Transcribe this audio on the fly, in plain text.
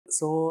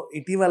So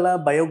ఇటీవల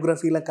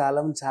బయోగ్రఫీల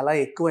కాలం చాలా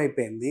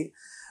ఎక్కువైపోయింది.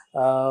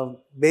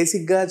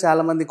 బేసిక్‌గా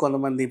చాలామంది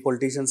కొంతమంది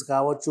పొలిటీషియన్స్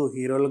కావచ్చు,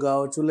 హీరోలు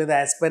కావచ్చు, లేదా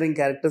యాస్పైరింగ్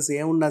క్యారెక్టర్స్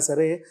ఏమున్నా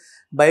సరే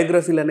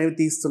బయోగ్రఫీలు అనేవి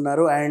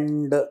తీస్తున్నారు.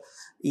 అండ్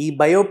ఈ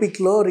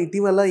బయోపిక్‌లో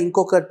ఇటీవల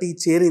ఇంకొకటి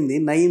చేరింది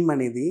 'నయీం'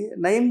 అనేది.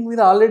 'నయీం'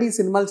 మీద ఆల్రెడీ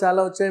సినిమాలు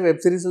చాలా వచ్చాయి,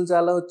 వెబ్ సిరీస్‌లు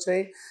చాలా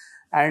వచ్చాయి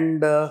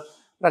అండ్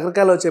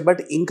రకరకాలు వచ్చాయి. బట్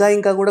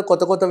ఇంకా కూడా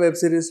కొత్త వెబ్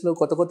సిరీస్‌లు,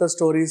 కొత్త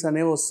స్టోరీస్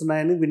అనేవి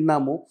వస్తున్నాయని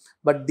విన్నాము.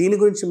 బట్ దీని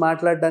గురించి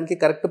మాట్లాడడానికి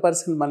కరెక్ట్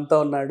పర్సన్ మనతో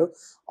ఉన్నాడు.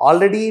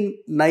 ఆల్రెడీ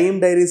 'నయీం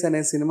డైరీస్'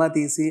 అనే సినిమా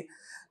తీసి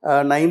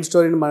నయీం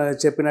స్టోరీని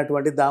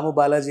చెప్పినటువంటి దాము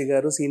బాలాజీ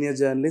గారు, సీనియర్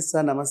జర్నలిస్ట్.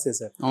 సార్ నమస్తే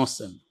సార్.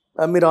 నమస్తే.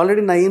 మీరు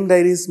ఆల్రెడీ 'నయీం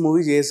డైరీస్'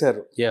 మూవీ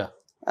చేశారు.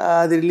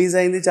 అది రిలీజ్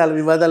అయింది, చాలా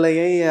వివాదాలు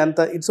అయ్యాయి, అంత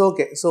ఇట్స్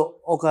ఓకే. సో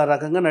ఒక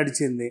రకంగా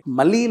నడిచింది.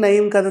 మళ్ళీ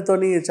 'నయీం'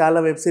 కథతోని చాలా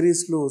వెబ్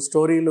సిరీస్లు,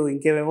 స్టోరీలు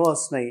ఇంకేవేవో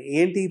వస్తున్నాయి.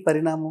 ఏంటి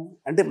పరిణామం?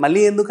 అంటే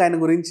మళ్ళీ ఎందుకు ఆయన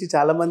గురించి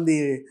చాలా మంది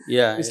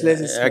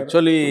విశ్లేషిస్తారు.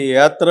 యాక్చువల్లీ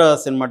యాత్ర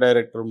సినిమా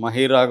డైరెక్టర్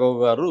మహి రాఘవ్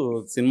గారు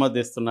సినిమా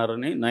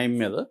తీస్తున్నారని 'నయీం'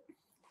 మీద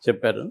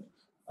చెప్పారు.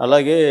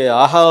 అలాగే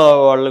ఆహా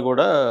వాళ్ళు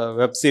కూడా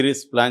వెబ్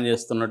సిరీస్ ప్లాన్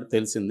చేస్తున్నట్టు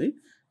తెలిసింది.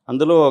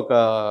 అందులో ఒక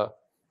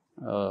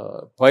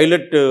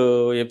పైలట్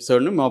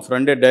ఎపిసోడ్ని మా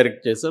ఫ్రెండే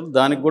డైరెక్ట్ చేశారు.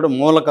 దానికి కూడా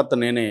మూలకథ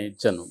నేనే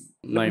ఇచ్చాను.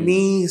 మీ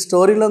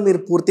స్టోరీలో మీరు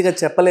పూర్తిగా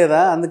చెప్పలేదా?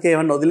 అందుకే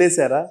ఏమన్నా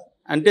వదిలేశారా?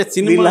 అంటే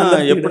సినిమా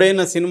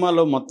ఎప్పుడైనా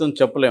సినిమాలో మొత్తం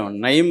చెప్పలేమండి.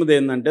 'నయీం'ది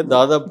ఏంటంటే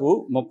దాదాపు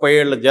 30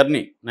 ఏళ్ల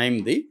జర్నీ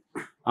 'నయీం'ది.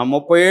 ఆ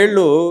 30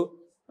 ఏళ్ళు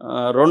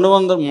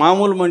 200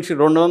 మామూలు మనిషి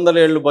 200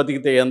 ఏళ్ళు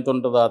బతికితే ఎంత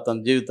ఉంటుందో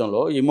అతని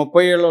జీవితంలో, ఈ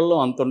 30 ఏళ్లలో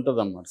అంత ఉంటుంది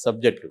అన్నమాట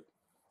సబ్జెక్టు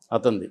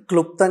అతనిది.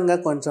 క్లుప్తంగా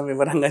కొంచెం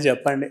వివరంగా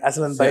చెప్పండి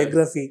అసలు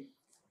బయోగ్రఫీ.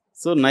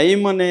 సో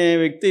 'నయీం' అనే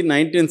వ్యక్తి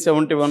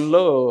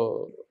 1971లో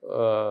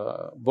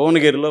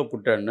భువనగిరిలో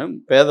పుట్టాడు.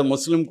 పేద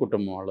ముస్లిం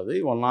కుటుంబం వాళ్ళది.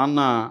 వాళ్ళ నాన్న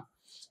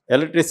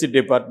ఎలక్ట్రిసిటీ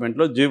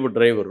డిపార్ట్మెంట్లో జీబు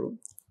డ్రైవరు.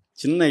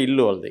 చిన్న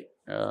ఇల్లు వాళ్ళది.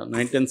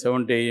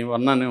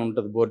 1971 అనే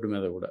ఉంటుంది బోర్డు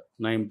మీద కూడా.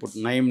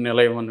 నయీం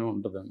నిలయం అని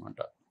ఉంటుంది అన్నమాట.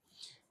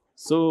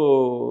 సో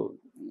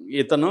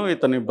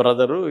ఇతని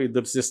బ్రదరు,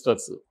 2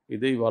 సిస్టర్స్.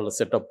 ఇది వాళ్ళ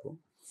సెటప్.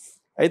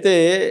 అయితే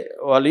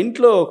వాళ్ళ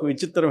ఇంట్లో ఒక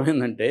విచిత్రం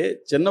ఏంటంటే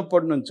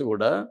చిన్నప్పటి నుంచి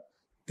కూడా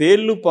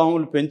తేళ్ళు,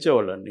 పాములు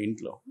పెంచేవాళ్ళండి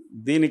ఇంట్లో.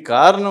 దీనికి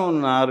కారణం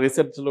నా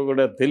రీసెర్చ్లో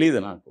కూడా తెలియదు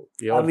నాకు.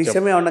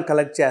 విషయం ఏమన్నా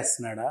కలెక్ట్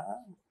చేస్తున్నాడా?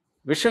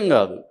 విషయం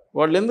కాదు,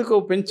 వాళ్ళు ఎందుకో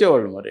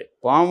పెంచేవాళ్ళు. మరి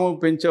పాము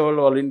పెంచేవాళ్ళు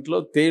వాళ్ళ ఇంట్లో,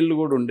 తేళ్ళు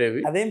కూడా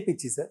ఉండేవి. అదేం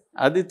పిచ్చి సార్?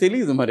 అది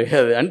తెలియదు మరి.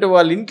 అది అంటే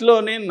వాళ్ళ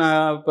ఇంట్లోనే నా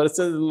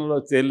పరిస్థితుల్లో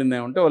తేలింది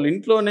ఏమంటే వాళ్ళ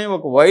ఇంట్లోనే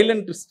ఒక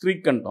వైలెంట్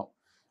స్ట్రీక్ అంటాం,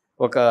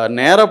 ఒక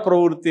నేర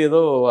ప్రవృత్తి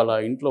ఏదో వాళ్ళ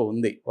ఇంట్లో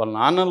ఉంది. వాళ్ళ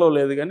నాన్నలో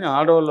లేదు కానీ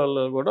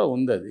ఆడవాళ్ళలో కూడా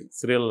ఉంది. అది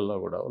స్త్రీలలో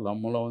కూడా వాళ్ళ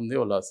అమ్మలో ఉంది,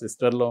 వాళ్ళ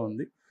సిస్టర్లో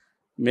ఉంది.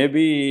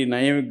 మేబీ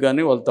 'నయీంకి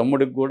కానీ వాళ్ళ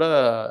తమ్ముడికి కూడా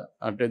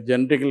అంటే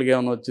జెనెటికల్గా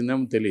ఏమైనా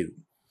వచ్చిందేమో తెలియదు.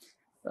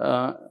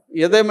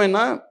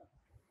 ఏదేమైనా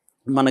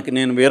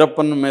నేను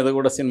వీరప్పన్ మీద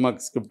కూడా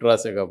సినిమాకి స్క్రిప్ట్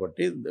రాసే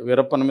కాబట్టి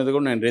వీరప్పన్ మీద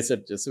కూడా నేను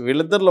రీసెర్చ్ చేసి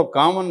వీళ్ళిద్దరిలో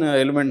కామన్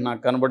ఎలిమెంట్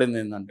నాకు కనబడింది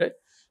ఏంటంటే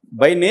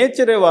బై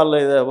నేచరే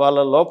వాళ్ళ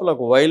లోపల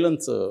ఒక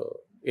వైలెన్స్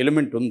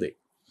ఎలిమెంట్ ఉంది.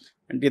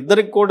 అంటే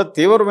ఇద్దరికి కూడా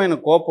తీవ్రమైన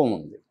కోపం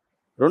ఉంది.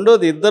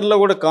 రెండోది ఇద్దరిలో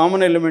కూడా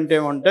కామన్ ఎలిమెంట్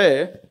ఏమంటే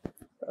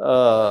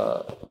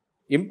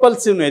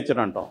ఇంపల్సివ్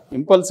నేచర్ అంటాం.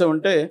 ఇంపల్సివ్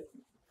అంటే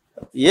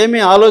ఏమీ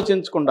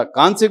ఆలోచించకుండా,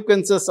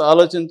 కాన్సిక్వెన్సెస్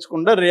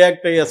ఆలోచించకుండా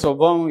రియాక్ట్ అయ్యే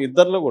స్వభావం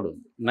ఇద్దరిలో కూడా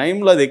ఉంది.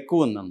 'నయీంలో అది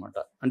ఎక్కువ ఉందన్నమాట.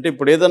 అంటే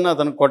ఇప్పుడు ఏదన్నా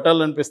అతను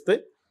కొట్టాలనిపిస్తే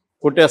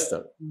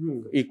కొట్టేస్తాడు.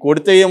 ఈ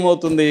కొడితే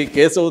ఏమవుతుంది,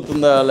 కేసు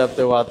అవుతుందా,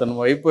 లేకపోతే అతను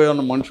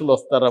అయిపోయిన మనుషులు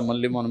వస్తారా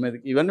మళ్ళీ మన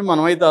మీదకి, ఇవన్నీ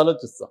మనమైతే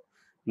ఆలోచిస్తాం.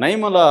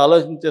 'నయీం అలా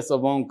ఆలోచించే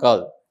స్వభావం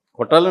కాదు.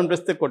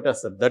 కొట్టాలనిపిస్తే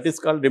కొట్టేస్తాడు. That is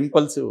called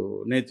impulsive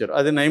nature.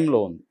 అది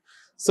 'నయీంలో ఉంది.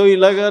 సో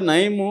ఇలాగా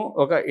 'నయీం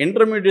ఒక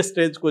ఇంటర్మీడియట్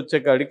స్టేజ్కి వచ్చే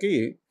కాడికి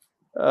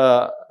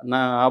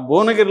ఆ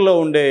భువనగిరిలో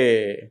ఉండే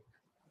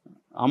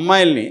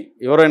అమ్మాయిల్ని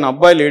ఎవరైనా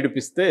అబ్బాయిలు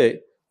ఏడిపిస్తే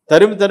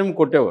తరిమి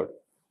కొట్టేవాడు.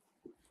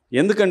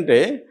 ఎందుకంటే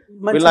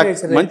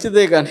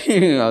మంచిదే కానీ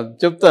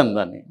చెప్తాను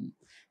దాన్ని.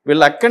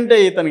 వీళ్ళ అక్కంటే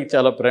ఇతనికి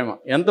చాలా ప్రేమ.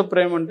 ఎంత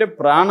ప్రేమ అంటే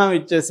ప్రాణం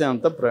ఇచ్చేసే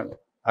అంత ప్రేమ.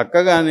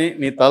 అక్క కానీ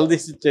నీ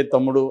తలదీసిచ్చే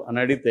తమ్ముడు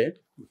అని అడిగితే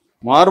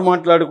మారు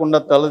మాట్లాడకుండా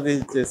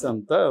తలదీసేసే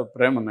అంత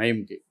ప్రేమ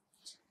 'నయీంకి.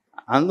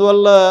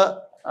 అందువల్ల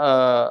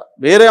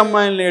వేరే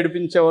అమ్మాయిల్ని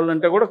ఏడిపించే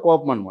వాళ్ళంటే కూడా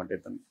కోపం అనమాట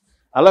ఇతను.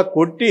 అలా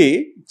కొట్టి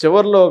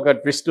చివరిలో ఒక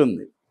ట్విస్ట్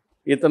ఉంది.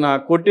 ఇతను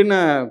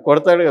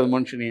కొడతాడు కదా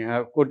మనిషిని, ఆ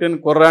కొట్టిన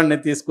కుర్రాడిని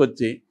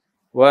తీసుకొచ్చి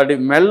వాడి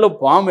మెళ్ళలో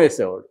పాము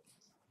వేసేవాడు,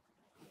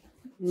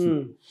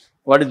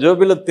 వాడి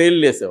జోబిలో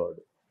తేళ్ళు వేసేవాడు.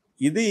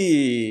 ఇది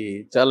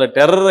చాలా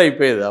టెర్రర్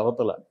అయిపోయేది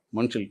అవతల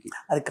మనుషులకి.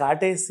 అది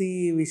కాటేసి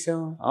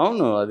విషయం.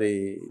 అవును, అది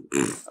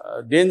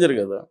డేంజర్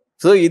కదా.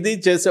 సో ఇది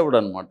చేసేవాడు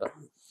అనమాట.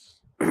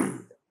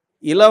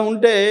 ఇలా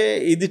ఉంటే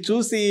ఇది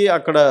చూసి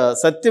అక్కడ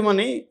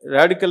సత్యమని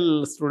రాడికల్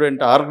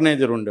స్టూడెంట్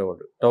ఆర్గనైజర్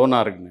ఉండేవాడు, టౌన్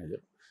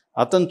ఆర్గనైజర్.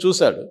 అతను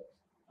చూశాడు.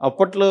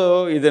 అప్పట్లో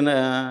ఇది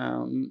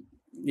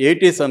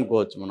 80s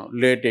అనుకోవచ్చు, మనం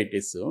లేట్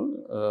 80s,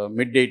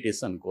 మిడ్ 80s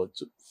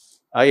అనుకోవచ్చు.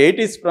 ఆ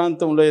 80s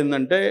ప్రాంతంలో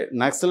ఏంటంటే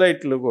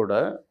నక్సలైట్లు కూడా,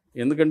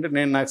 ఎందుకంటే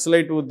నేను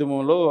నక్సలైట్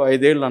ఉద్యమంలో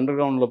 5 ఏళ్ళు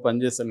అండర్గ్రౌండ్లో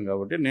పనిచేశాను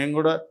కాబట్టి నేను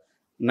కూడా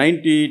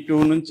 92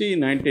 నుంచి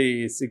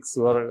 96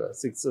 వరకు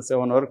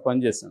 6-7 వరకు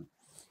పనిచేశాను.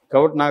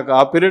 కాబట్టి నాకు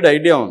ఆ పీరియడ్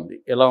ఐడియా ఉంది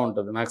ఎలా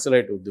ఉంటుంది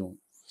నక్సలైట్ ఉద్యమం.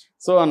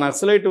 సో ఆ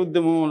నక్సలైట్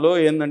ఉద్యమంలో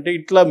ఏంటంటే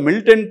ఇట్లా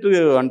మిలిటెంట్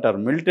అంటారు,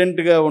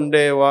 మిలిటెంట్గా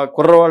ఉండే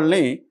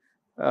కుర్రవాళ్ళని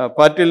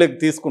పార్టీలోకి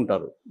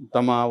తీసుకుంటారు,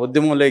 తమ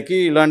ఉద్యమంలోకి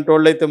ఇలాంటి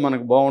వాళ్ళు అయితే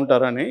మనకు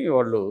బాగుంటారని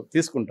వాళ్ళు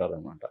తీసుకుంటారు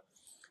అన్నమాట.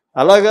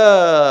 అలాగా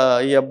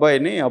ఈ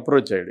అబ్బాయిని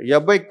అప్రోచ్ అయ్యాడు. ఈ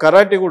అబ్బాయి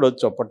కరాటే కూడా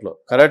వచ్చు, అప్పట్లో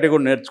కరాటే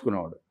కూడా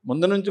నేర్చుకునేవాడు,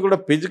 ముందు నుంచి కూడా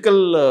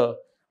ఫిజికల్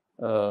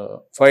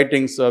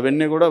ఫైటింగ్స్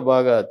అవన్నీ కూడా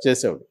బాగా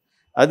చేసేవాడు.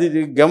 అది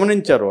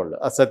గమనించారు వాళ్ళు,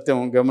 ఆ సత్యం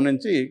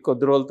గమనించి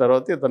కొద్ది రోజుల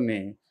తర్వాత ఇతన్ని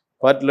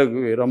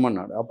పార్టీలోకి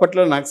రమ్మన్నాడు.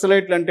 అప్పట్లో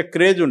నక్సలైట్లు అంటే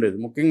క్రేజ్ ఉండేది,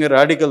 ముఖ్యంగా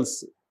రాడికల్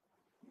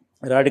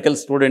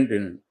స్టూడెంట్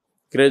యూనియన్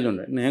క్రేజ్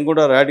ఉండేది. నేను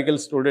కూడా రాడికల్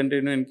స్టూడెంట్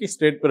యూనియన్కి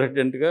స్టేట్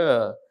ప్రెసిడెంట్గా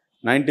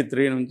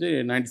 93 నుంచి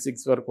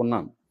 96 వరకు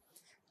ఉన్నాను.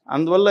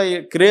 అందువల్ల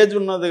క్రేజ్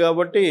ఉన్నది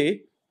కాబట్టి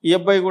ఈ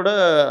అబ్బాయి కూడా,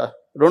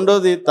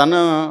 రెండోది తన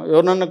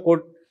ఎవరన్నా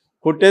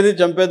కొట్టేది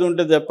చంపేది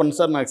ఉంటే చెప్పండి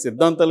సార్, నాకు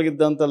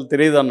సిద్ధాంతాలు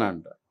తెలియదు అన్న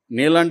అంట,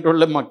 నీలాంటి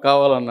వాళ్ళే మాకు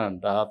కావాలన్నా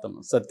అంట అతను,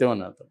 సత్యం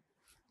అని అతను.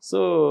 సో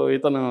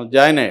ఇతను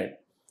జాయిన్ అయ్యాడు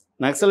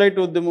నక్సలైట్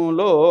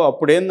ఉద్యమంలో.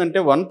 అప్పుడు ఏంటంటే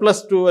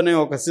 1+2 అనే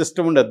ఒక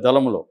సిస్టమ్ ఉండేది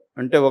దళంలో,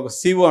 అంటే ఒక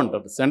సిఓ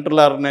అంటారు,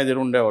 సెంట్రల్ ఆర్గనైజర్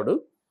ఉండేవాడు,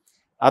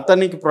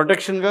 అతనికి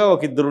ప్రొటెక్షన్గా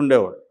ఒక ఇద్దరు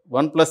ఉండేవాడు.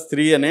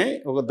 1+3 అనే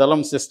ఒక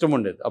దళం సిస్టమ్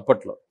ఉండేది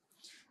అప్పట్లో.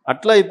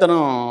 అట్లా ఇతను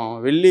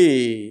వెళ్ళి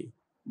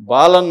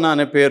బాలన్న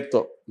అనే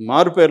పేరుతో,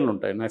 మారు పేర్లు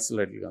ఉంటాయి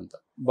నక్సలైట్లుగా అంతా,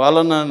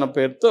 బాలన్న అన్న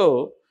పేరుతో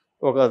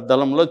ఒక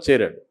దళంలో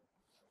చేరాడు.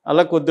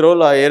 అలా కొద్ది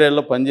రోజులు ఆ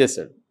ఏరియాలో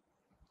పనిచేశాడు.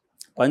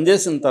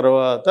 పనిచేసిన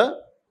తర్వాత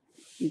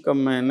ఇంకా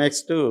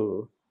నెక్స్ట్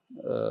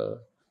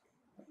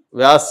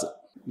వ్యాస్,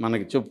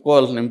 మనకి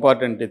చెప్పుకోవాల్సిన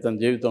ఇంపార్టెంట్ ఇతని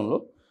జీవితంలో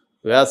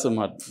వ్యాస్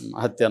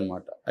హత్య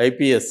అన్నమాట,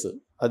 ఐపీఎస్.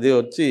 అది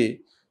వచ్చి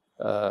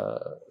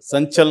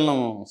సంచలనం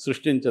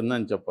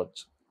సృష్టించిందని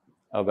చెప్పచ్చు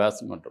ఆ వ్యాస్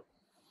మర్డర్.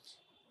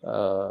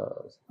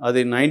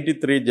 అది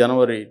 93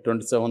 జనవరి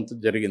 27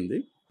 జరిగింది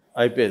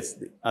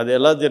ఐపీఎస్ది. అది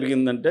ఎలా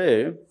జరిగిందంటే,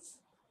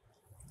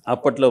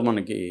 అప్పట్లో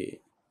మనకి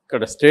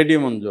ఇక్కడ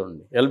స్టేడియం ఉంది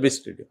చూడండి, ఎల్బీ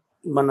స్టేడియం,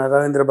 మన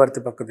రవీంద్ర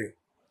భారతి పక్కది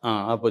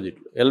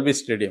ఆపోజిట్లో ఎల్బీ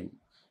స్టేడియం.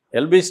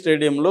 ఎల్బీ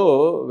స్టేడియంలో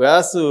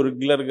వ్యాస్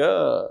రెగ్యులర్గా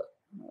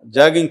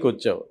జాగింగ్కి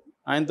వచ్చేవాడు,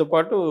 ఆయనతో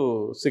పాటు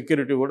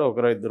సెక్యూరిటీ కూడా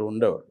ఒకరిద్దరు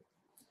ఉండేవాడు.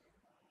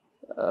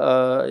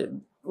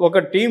 ఒక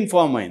టీం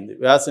ఫామ్ అయింది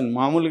వ్యాస్ని.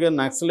 మామూలుగా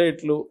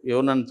నక్సలైట్లు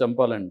ఎవరన్నా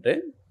చంపాలంటే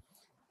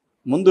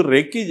ముందు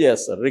రెక్కీ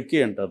చేస్తారు, రెక్కీ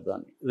అంటారు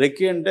దాన్ని.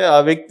 రెక్కీ అంటే ఆ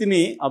వ్యక్తిని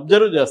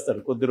అబ్జర్వ్ చేస్తారు,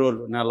 కొద్ది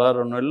రోజులు, నెల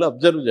 2 నెలలు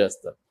అబ్జర్వ్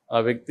చేస్తారు, ఆ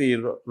వ్యక్తి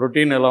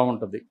రొటీన్ ఎలా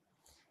ఉంటుంది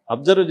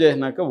అబ్జర్వ్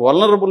చేసినాక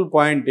వల్నరబుల్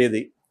పాయింట్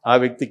ఏది ఆ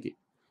వ్యక్తికి,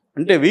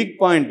 అంటే వీక్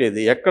పాయింట్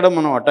ఏది, ఎక్కడ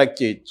మనం అటాక్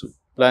చేయొచ్చు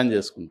ప్లాన్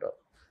చేసుకుంటారు.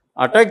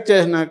 అటాక్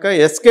చేసినాక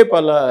ఎస్కేప్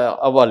అలా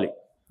అవ్వాలి,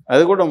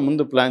 అది కూడా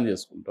ముందు ప్లాన్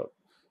చేసుకుంటారు.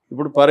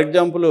 ఇప్పుడు ఫర్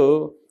ఎగ్జాంపుల్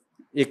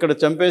ఇక్కడ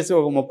చంపేసి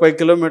ఒక 30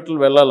 కిలోమీటర్లు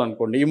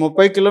వెళ్ళాలనుకోండి, ఈ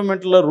 30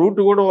 కిలోమీటర్ల రూట్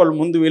కూడా వాళ్ళు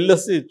ముందు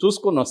వెళ్ళేసి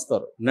చూసుకొని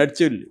వస్తారు,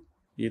 నడిచి వెళ్ళి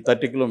ఈ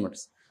 30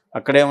 కిలోమీటర్స్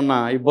అక్కడ ఏమన్నా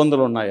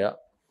ఇబ్బందులు ఉన్నాయా,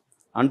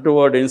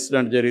 అంటువర్డ్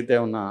ఇన్సిడెంట్ జరిగితే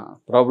ఏమన్నా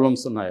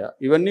ప్రాబ్లమ్స్ ఉన్నాయా,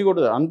 ఇవన్నీ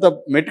కూడా అంత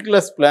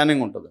మెటిక్యులస్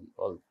ప్లానింగ్ ఉంటుందండి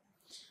వాళ్ళు.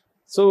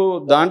 సో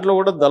దాంట్లో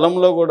కూడా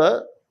దళంలో కూడా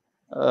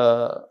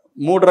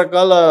 3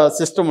 రకాల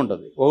సిస్టమ్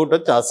ఉంటుంది. ఒకటి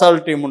వచ్చి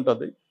అసాల్ట్ టీం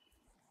ఉంటుంది,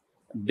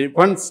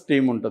 డిఫెన్స్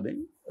టీం ఉంటుంది,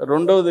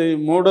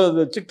 మూడోది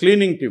వచ్చి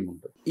క్లీనింగ్ టీం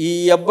ఉంటుంది. ఈ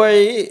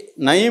అబ్బాయి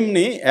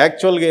నయీంని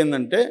యాక్చువల్గా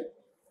ఏంటంటే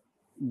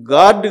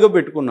గార్డ్గా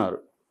పెట్టుకున్నారు.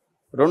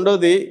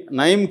 రెండోది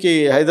నయీంకి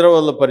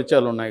హైదరాబాద్లో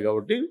పరిచయాలు ఉన్నాయి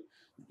కాబట్టి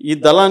ఈ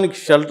దళానికి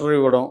షెల్టర్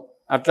ఇవ్వడం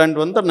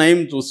అట్లాంటివంతా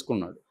నయీం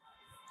చూసుకున్నాడు.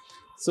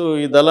 సో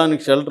ఈ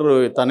దళానికి షెల్టర్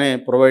తనే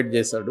ప్రొవైడ్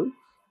చేశాడు.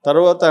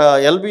 తర్వాత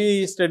ఎల్బీ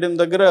స్టేడియం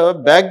దగ్గర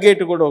బ్యాక్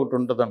గేట్ కూడా ఒకటి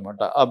ఉంటుంది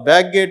అనమాట. ఆ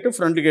బ్యాక్ గేట్,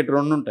 ఫ్రంట్ గేట్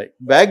 2 ఉంటాయి.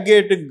 బ్యాక్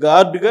గేట్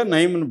గార్డ్గా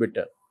నయీంని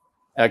పెట్టారు.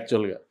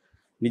 యాక్చువల్గా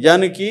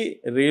నిజానికి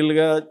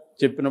రియల్గా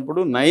చెప్పినప్పుడు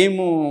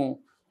నయీము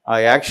ఆ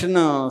యాక్షన్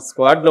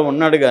స్క్వాడ్లో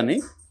ఉన్నాడు, కానీ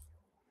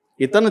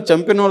ఇతను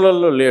చంపిన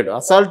వాళ్ళలో లేడు,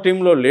 అసాల్ట్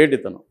టీంలో లేడు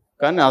ఇతను.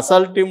 కానీ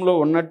అసాల్ట్ టీంలో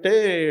ఉన్నట్టే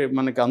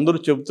మనకి అందరూ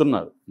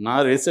చెబుతున్నారు. నా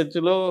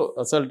రీసెర్చ్లో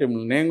అసాల్ట్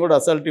టీంలో, నేను కూడా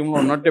అసాల్ట్ టీంలో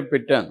ఉన్నట్టే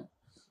పెట్టాను,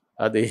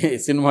 అది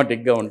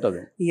సినిమాటిక్గా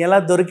ఉంటుంది. ఎలా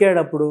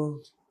దొరికాడు అప్పుడు?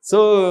 సో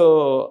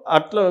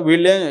అట్లా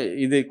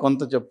ఇది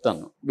కొంత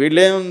చెప్తాను.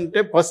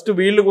 వీళ్ళేమంటే ఫస్ట్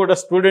వీళ్ళు కూడా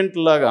స్టూడెంట్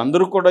లాగా,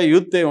 అందరూ కూడా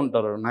యూతే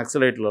ఉంటారు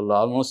నక్సలైట్లలో,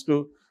 ఆల్మోస్ట్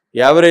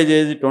యావరేజ్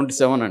ఏజ్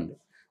 27 అండి.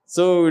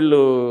 సో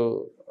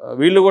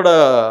వీళ్ళు కూడా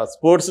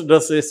స్పోర్ట్స్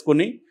డ్రెస్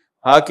వేసుకొని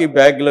హాకీ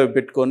బ్యాగ్లో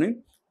పెట్టుకొని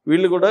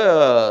వీళ్ళు కూడా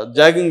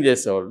జాగింగ్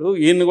చేసేవాళ్ళు.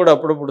 ఈయన కూడా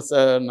అప్పుడప్పుడు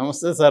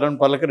నమస్తే సార్ అని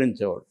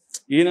పలకరించేవాడు.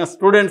 ఈయన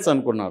స్టూడెంట్స్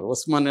అనుకున్నారు,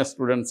 ఉస్మానియా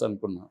స్టూడెంట్స్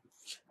అనుకున్నారు.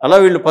 అలా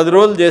వీళ్ళు 10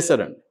 రోజులు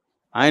చేశారండి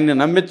ఆయన్ని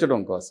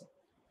నమ్మించడం కోసం.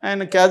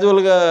 ఆయన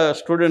క్యాజువల్గా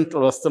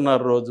స్టూడెంట్లు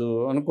వస్తున్నారు రోజు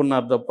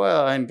అనుకున్నారు తప్ప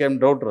ఆయనకేం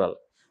డౌట్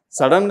రాలేదు.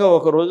 సడన్గా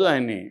ఒకరోజు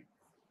ఆయన్ని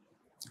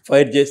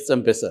ఫైర్ చేసి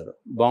చంపేశారు,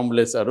 బాంబులు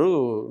వేశారు,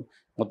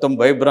 మొత్తం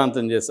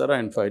భయభ్రాంతం చేశారు,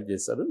 ఆయన ఫైర్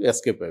చేశారు,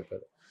 ఎస్కేప్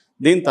అయిపోయారు.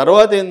 దీని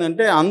తర్వాత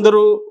ఏంటంటే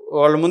అందరూ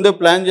వాళ్ళ ముందే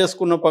ప్లాన్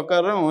చేసుకున్న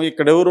ప్రకారం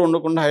ఇక్కడ ఎవరు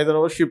ఉండకుండా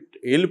హైదరాబాద్ షిఫ్ట్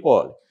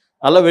వెళ్ళిపోవాలి.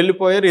 అలా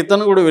వెళ్ళిపోయారు.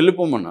 ఇతను కూడా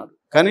వెళ్ళిపోమన్నారు,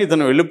 కానీ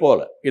ఇతను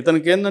వెళ్ళిపోవాలి.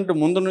 ఇతనికి ఏంటంటే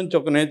ముందు నుంచి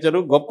ఒక నేచరు,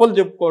 గొప్పలు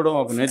చెప్పుకోవడం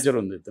ఒక నేచర్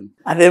ఉంది ఇతను.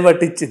 అదే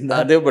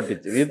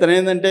పట్టించింది. ఇతను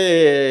ఏంటంటే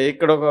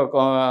ఇక్కడ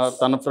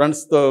తన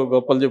ఫ్రెండ్స్తో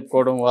గొప్పలు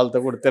చెప్పుకోవడం,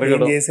 వాళ్ళతో కూడా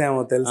తిరగడం,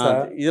 తెలుసా,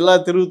 ఇలా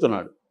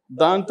తిరుగుతున్నాడు.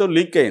 దాంతో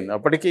లీక్ అయింది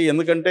అప్పటికి.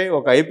 ఎందుకంటే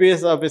ఒక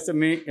ఐపీఎస్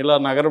ఆఫీసర్ని ఇలా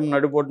నగరం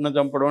నడిబొట్టున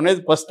చంపడం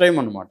అనేది ఫస్ట్ టైం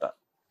అనమాట.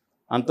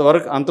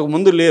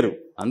 అంతకుముందు లేరు.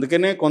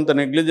 అందుకనే కొంత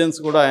నెగ్లిజెన్స్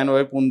కూడా ఆయన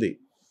వైపు ఉంది.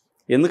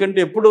 ఎందుకంటే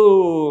ఎప్పుడు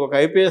ఒక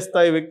ఐపీఎస్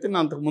స్థాయి వ్యక్తిని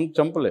అంతకుముందు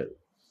చంపలేదు.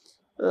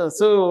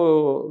 సో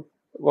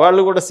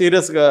వాళ్ళు కూడా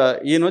సీరియస్గా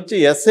ఈయన వచ్చి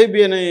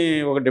ఎస్ఐబి అనే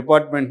ఒక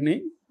డిపార్ట్మెంట్ని,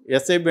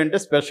 ఎస్ఐబి అంటే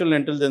స్పెషల్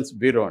ఇంటెలిజెన్స్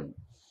బ్యూరో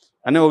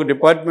అనే ఒక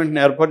డిపార్ట్మెంట్ని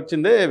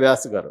ఏర్పరిచిందే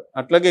వ్యాస్ గారు.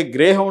 అట్లాగే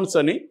గ్రే హౌండ్స్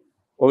అని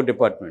ఒక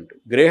డిపార్ట్మెంట్.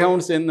 గ్రే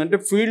హౌండ్స్ ఏంటంటే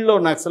ఫీల్డ్లో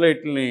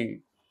నక్సలైట్ని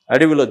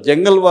అడవిలో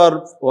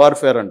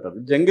వార్ఫేర్ అంటారు.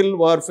 జంగిల్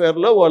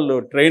వార్ఫేర్లో వాళ్ళు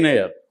ట్రైన్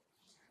అయ్యారు.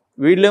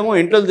 వీళ్ళేమో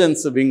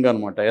ఇంటెలిజెన్స్ వింగ్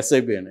అనమాట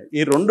ఎస్ఐబి అనేది.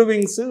 ఈ 2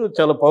 వింగ్స్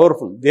చాలా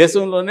పవర్ఫుల్,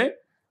 దేశంలోనే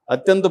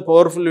అత్యంత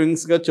పవర్ఫుల్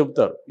వింగ్స్గా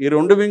చెప్తారు. ఈ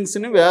 2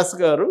 వింగ్స్ని వ్యాస్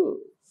గారు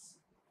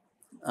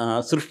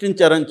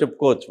సృష్టించారని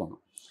చెప్పుకోవచ్చు మనం.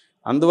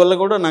 అందువల్ల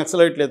కూడా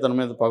నక్సలైట్లు ఇతని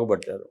మీద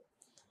పగబట్టారు.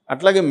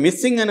 అట్లాగే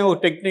మిస్సింగ్ అనే ఒక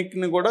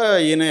టెక్నిక్ని కూడా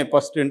ఈయన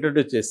ఫస్ట్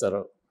ఇంట్రడ్యూస్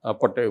చేశారు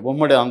అప్పటి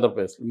ఉమ్మడి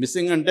ఆంధ్రప్రదేశ్లో.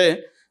 మిస్సింగ్ అంటే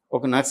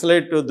ఒక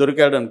నక్సలైట్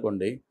దొరికాడు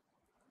అనుకోండి,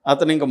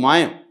 అతను ఇంకా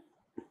మాయం,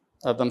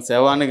 అతని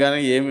సేవాన్ని కానీ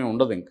ఏమీ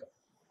ఉండదు, ఇంకా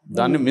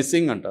దాన్ని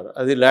మిస్సింగ్ అంటారు.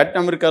 అది లాటిన్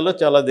అమెరికాలో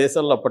చాలా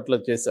దేశాల్లో అప్పట్లో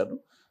చేశారు.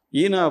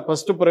 ఈయన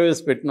ఫస్ట్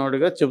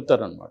ప్రవేశపెట్టినవాడుగా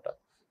చెబుతారనమాట.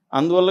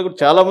 అందువల్ల కూడా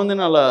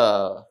చాలామందిని అలా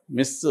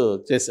మిస్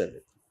చేశాడు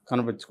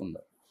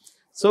కనిపించకుండా.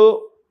 సో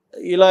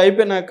ఇలా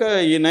అయిపోయినాక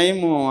ఈ నయీం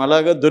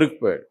అలాగా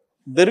దొరికిపోయాడు.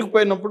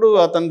 దొరికిపోయినప్పుడు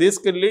అతను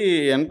తీసుకెళ్ళి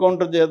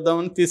ఎన్కౌంటర్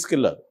చేద్దామని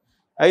తీసుకెళ్ళారు.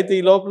 అయితే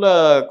ఈ లోపల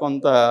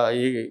కొంత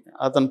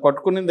అతను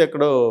పట్టుకునేది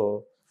ఎక్కడో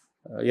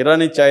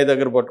ఇరానీ ఛాయ్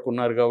దగ్గర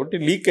పట్టుకున్నారు కాబట్టి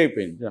లీక్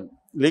అయిపోయింది.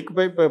 లీక్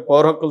అయిపోయి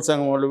పౌర హక్కుల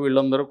సంఘం వాళ్ళు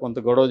వీళ్ళందరూ కొంత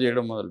గొడవ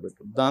చేయడం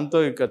మొదలుపెట్టారు. దాంతో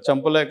ఇక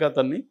చంపలేక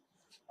అతన్ని,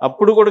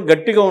 అప్పుడు కూడా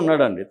గట్టిగా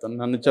ఉన్నాడండి తను.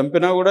 నన్ను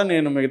చంపినా కూడా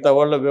నేను మిగతా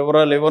వాళ్ళ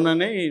వివరాలు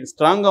ఇవ్వనని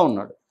స్ట్రాంగ్గా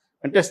ఉన్నాడు.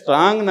 అంటే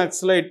స్ట్రాంగ్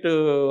నక్సలైట్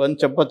అని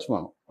చెప్పచ్చు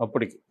మనం.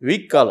 అప్పటికి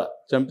వీక్ కాల,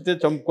 చంపితే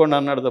చంపుకోండి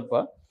అన్నాడు తప్ప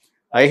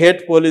ఐ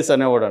హేట్ పోలీస్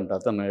అనేవాడు అంట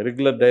అతను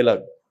రెగ్యులర్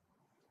డైలాగ్.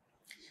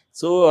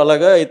 సో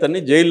అలాగా ఇతన్ని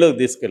జైల్లోకి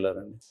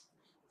తీసుకెళ్లారండి.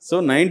 సో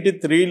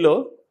 93లో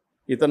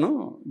ఇతను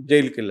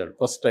జైలుకి వెళ్ళాడు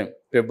ఫస్ట్ టైం,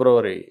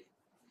 ఫిబ్రవరి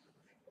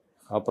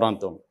ఆ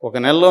ప్రాంతం. ఒక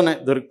నెలలోనే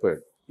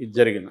దొరికిపోయాడు ఇది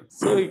జరిగిన.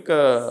 సో ఇక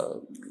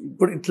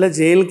ఇప్పుడు ఇట్లా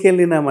జైలుకి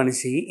వెళ్ళిన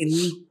మనిషి,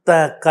 ఇంత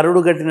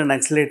కరుడు కట్టిన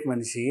నక్సలైట్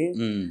మనిషి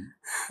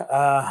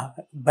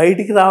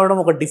బయటికి రావడం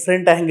ఒక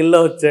డిఫరెంట్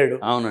యాంగిల్లో వచ్చాడు.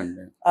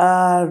 అవునండి.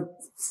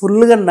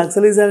 ఫుల్గా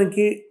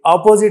నక్సలిజానికి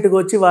ఆపోజిట్గా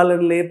వచ్చి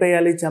వాళ్ళని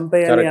లేపేయాలి,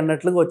 చంపేయాలి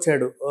అన్నట్లుగా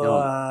వచ్చాడు.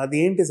 అది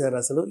ఏంటి సార్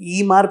అసలు ఈ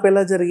మార్పు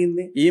ఎలా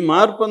జరిగింది? ఈ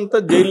మార్పు అంతా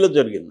జైల్లో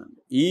జరిగిందండి.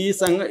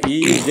 ఈ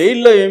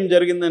జైల్లో ఏం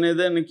జరిగింది అనే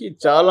దానికి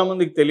చాలా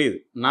మందికి తెలియదు.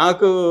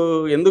 నాకు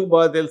ఎందుకు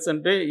బాగా తెలుసు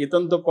అంటే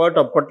ఇతనితో పాటు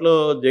అప్పట్లో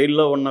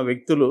జైల్లో ఉన్న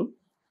వ్యక్తులు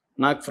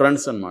నాకు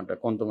ఫ్రెండ్స్ అనమాట.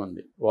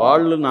 కొంతమంది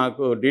వాళ్ళు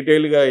నాకు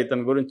డీటెయిల్గా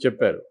ఇతని గురించి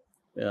చెప్పారు.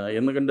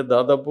 ఎందుకంటే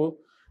దాదాపు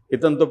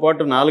ఇతనితో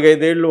పాటు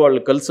 4-5 ఏళ్ళు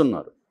వాళ్ళు కలిసి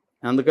ఉన్నారు.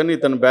 అందుకని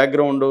ఇతని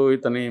బ్యాక్గ్రౌండ్,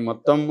 ఇతని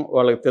మొత్తం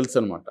వాళ్ళకి తెలుసు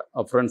అనమాట.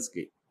 ఆ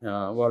ఫ్రెండ్స్కి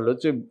వాళ్ళు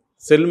వచ్చి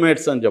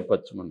సెల్మేట్స్ అని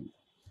చెప్పచ్చు మనం.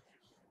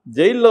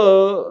 జైల్లో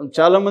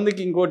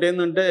చాలామందికి ఇంకోటి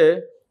ఏంటంటే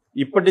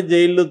ఇప్పటి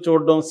జైళ్ళు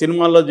చూడడం,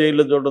 సినిమాల్లో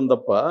జైల్లో చూడడం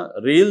తప్ప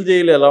రియల్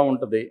జైలు ఎలా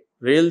ఉంటుంది,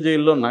 రియల్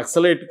జైల్లో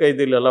నక్సలైట్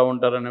ఖైదీలు ఎలా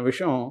ఉంటారనే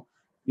విషయం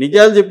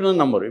నిజాలు చెప్పినా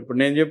నమ్మరు. ఇప్పుడు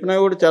నేను చెప్పినా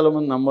కూడా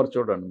చాలామంది నమ్మరు.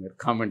 చూడండి మీరు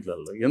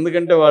కామెంట్లలో.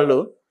 ఎందుకంటే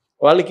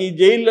వాళ్ళకి ఈ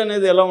జైలు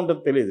అనేది ఎలా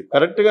ఉంటుందో తెలియదు.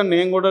 కరెక్ట్గా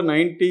నేను కూడా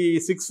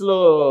 96లో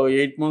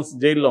 8 months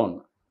జైల్లో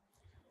ఉన్నా.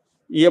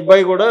 ఈ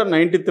అబ్బాయి కూడా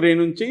 93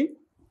 నుంచి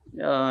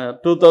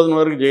 2000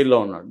 వరకు జైల్లో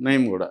ఉన్నాడు,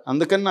 నయీం కూడా.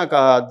 అందుకని నాకు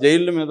ఆ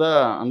జైళ్ళ మీద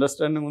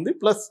అండర్స్టాండింగ్ ఉంది.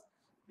 ప్లస్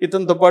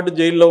ఇతనితో పాటు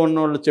జైల్లో ఉన్న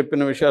వాళ్ళు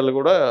చెప్పిన విషయాలు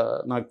కూడా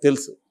నాకు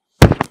తెలుసు.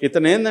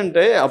 ఇతను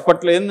ఏంటంటే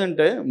అప్పట్లో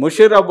ఏంటంటే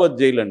ముషీరాబాద్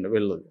జైలు అండి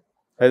వెళ్ళదు,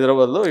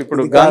 హైదరాబాద్లో.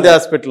 ఇప్పుడు గాంధీ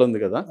హాస్పిటల్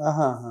ఉంది కదా,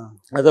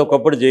 అది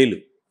ఒకప్పుడు జైలు.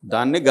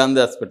 దాన్ని గాంధీ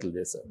హాస్పిటల్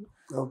చేశారు.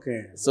 ఓకే.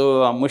 సో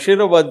ఆ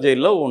ముషీరాబాద్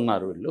జైల్లో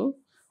ఉన్నారు వీళ్ళు.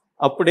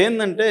 అప్పుడు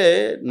ఏంటంటే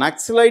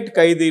నక్సలైట్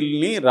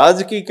ఖైదీల్ని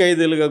రాజకీయ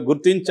ఖైదీలుగా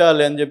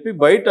గుర్తించాలి అని చెప్పి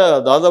బయట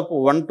దాదాపు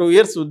 1-2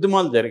 years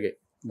ఉద్యమాలు జరిగాయి.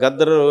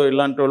 గద్దరు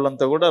ఇలాంటి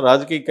వాళ్ళంతా కూడా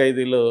రాజకీయ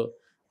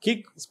ఖైదీలకి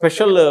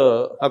స్పెషల్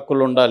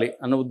హక్కులు ఉండాలి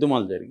అనే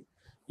ఉద్యమాలు జరిగాయి.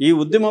 ఈ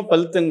ఉద్యమ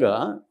ఫలితంగా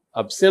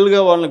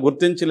అఫిషియల్గా వాళ్ళని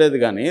గుర్తించలేదు,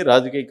 కానీ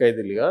రాజకీయ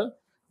ఖైదీలుగా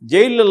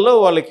జైళ్ళల్లో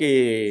వాళ్ళకి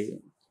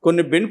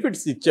కొన్ని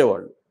బెనిఫిట్స్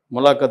ఇచ్చేవాళ్ళు.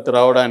 ములాఖత్తు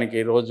రావడానికి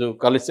రోజు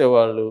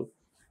కలిసేవాళ్ళు,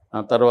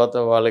 తర్వాత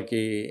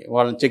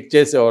వాళ్ళని చెక్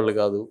చేసేవాళ్ళు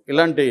కాదు.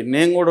 ఇలాంటి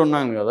నేను కూడా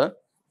ఉన్నాను కదా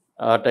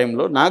ఆ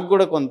టైంలో. నాకు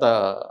కూడా కొంత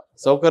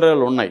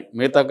సౌకర్యాలు ఉన్నాయి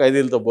మిగతా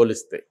ఖైదీలతో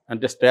పోలిస్తే.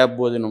 అంటే స్టాఫ్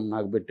భోజనం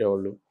నాకు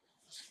పెట్టేవాళ్ళు.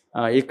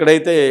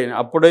 ఇక్కడైతే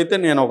అప్పుడైతే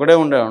నేను ఒకడే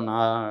ఉండేవాడిని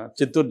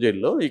చిత్తూరు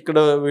జైల్లో. ఇక్కడ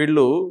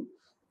వీళ్ళు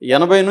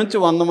 80 నుంచి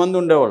 100 మంది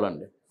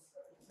ఉండేవాళ్ళండి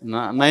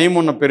నయీం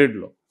ఉన్న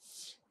పీరియడ్లో.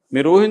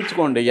 మీరు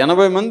ఊహించుకోండి,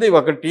 80 మంది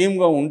ఒక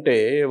టీమ్గా ఉంటే,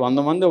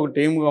 100 మంది ఒక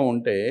టీమ్గా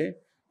ఉంటే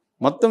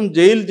మొత్తం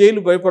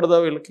జైలు భయపడదా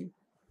వీళ్ళకి?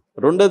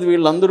 రెండోది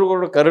వీళ్ళందరూ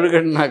కూడా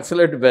కరడుగడిన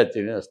నక్సలైట్ బ్యాచ్.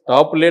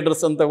 టాప్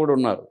లీడర్స్ అంతా కూడా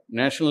ఉన్నారు,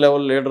 నేషనల్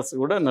లెవెల్ లీడర్స్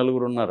కూడా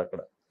 4 ఉన్నారు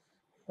అక్కడ.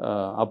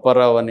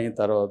 అప్పారావు అని,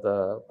 తర్వాత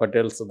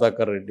పటేల్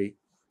సుధాకర్ రెడ్డి,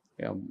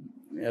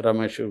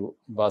 రమేష్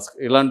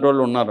భాస్కర్, ఇలాంటి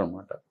వాళ్ళు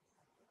ఉన్నారన్నమాట.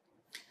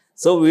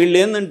 సో వీళ్ళు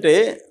ఏంటంటే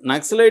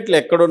నక్సలైట్లు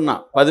ఎక్కడున్నా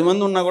 10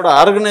 మంది ఉన్నా కూడా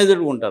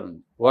ఆర్గనైజ్డ్గా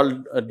ఉంటారండి. వాళ్ళు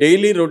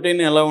డైలీ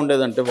రొటీన్ ఎలా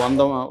ఉండేదంటే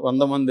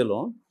 100 మందిలో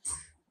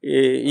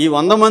ఈ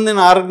 100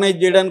 మందిని ఆర్గనైజ్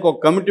చేయడానికి ఒక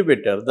కమిటీ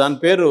పెట్టారు. దాని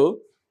పేరు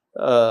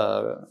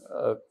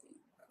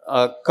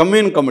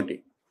కమ్యూన్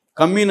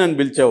కమ్యూన్ అని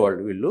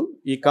పిలిచేవాళ్ళు వీళ్ళు.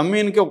 ఈ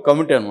కమ్యూన్కి ఒక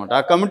కమిటీ అనమాట.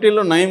 ఆ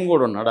కమిటీలో నయీం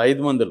కూడా ఉన్నాడు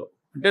 5 మందిలో.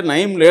 అంటే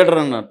నయీం లీడర్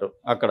అన్నట్టు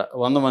అక్కడ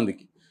 100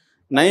 మందికి.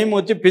 నయీం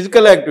వచ్చి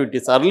ఫిజికల్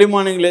యాక్టివిటీస్, అర్లీ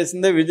మార్నింగ్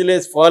లేసిందే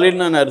విజిలేసి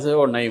ఫాలిన్ అని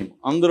అరిసేవాడు నయీం.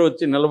 అందరూ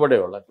వచ్చి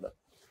నిలబడేవాళ్ళు. అక్కడ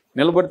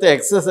నిలబడితే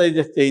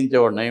ఎక్సర్సైజెస్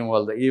చేయించేవాడు నయీం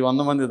వాళ్ళ ఈ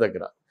 100 మంది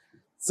దగ్గర.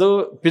 సో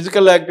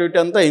ఫిజికల్ యాక్టివిటీ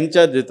అంతా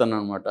ఇన్ఛార్జ్ ఇతను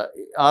అనమాట.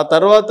 ఆ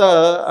తర్వాత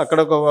అక్కడ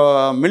ఒక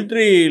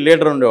మిలిటరీ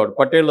లీడర్ ఉండేవాడు,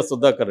 పటేళ్ల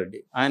సుధాకర్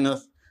రెడ్డి. ఆయన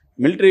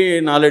మిలిటరీ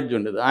నాలెడ్జ్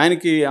ఉండేది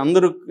ఆయనకి.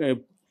 అందరూ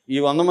ఈ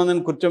 100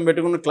 మందిని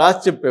కూర్చోబెట్టుకుని క్లాస్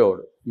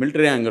చెప్పేవాడు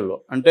మిలిటరీ యాంగిల్లో.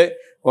 అంటే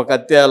ఒక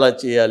హత్య ఎలా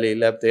చేయాలి,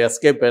 లేకపోతే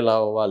ఎస్కేప్ ఎలా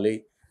అవ్వాలి,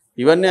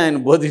 ఇవన్నీ ఆయన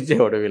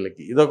బోధించేవాడు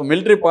వీళ్ళకి. ఇదొక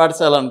మిలిటరీ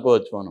పాఠశాల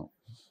అనుకోవచ్చు మనం.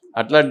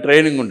 అట్లాంటి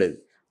ట్రైనింగ్ ఉండేది.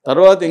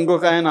 తర్వాత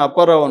ఇంకొక ఆయన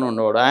అప్పారావు అని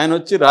ఉండేవాడు. ఆయన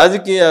వచ్చి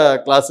రాజకీయ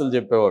క్లాసులు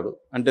చెప్పేవాడు.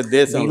 అంటే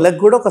దేశం వీళ్ళకి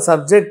కూడా ఒక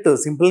సబ్జెక్ట్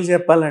సింపుల్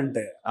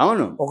చెప్పాలంటే.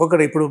 అవును,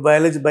 ఒక్కొక్కటి ఇప్పుడు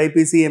బయాలజీ,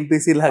 బైపీసీ,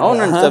 ఎంపీసీ లాగా.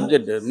 అవునండి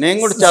సబ్జెక్ట్. నేను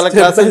కూడా చాలా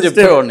క్లాసులు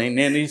చెప్పేవాడిని.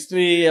 నేను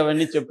హిస్టరీ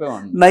అవన్నీ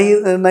చెప్పేవాడిని.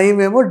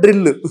 నయీం ఏమో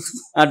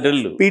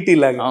డ్రిల్ పీటీ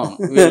లాగా.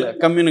 అవును,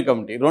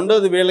 కమ్యూనిటీ.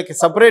 రెండోది వీళ్ళకి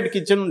సపరేట్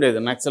కిచెన్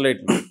ఉండేది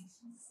నక్సలైట్లు.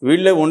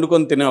 వీళ్ళే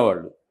వండుకొని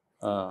తినేవాళ్ళు.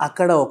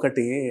 అక్కడ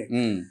ఒకటి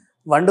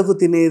వండుకు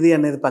తినేది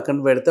అనేది పక్కన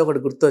పెడితే ఒకటి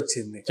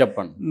గుర్తొచ్చింది.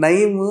 చెప్పండి.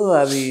 నయీం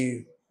అది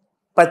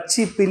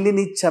పచ్చి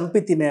పిల్లిని చంపి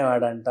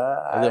తినేవాడంట.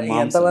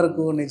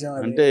 ఎంతవరకు నిజం?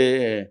 అంటే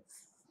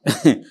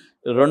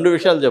 2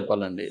 విషయాలు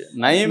చెప్పాలండి.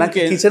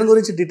 నయీంకి కిచెన్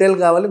గురించి డీటెయిల్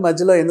కావాలి.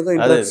 మధ్యలో ఎందుకో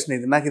ఇంట్రడక్షన్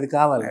ఇది నాకు ఇది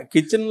కావాలి.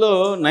 కిచెన్లో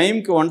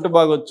నయీంకి వంట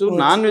బాగొచ్చు.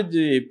 నాన్ వెజ్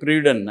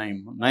ప్రియుడ్ అని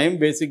నయీం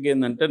బేసిక్గా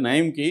ఏంటంటే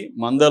నయీంకి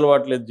మందు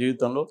అలవాట్లేదు,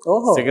 జీవితంలో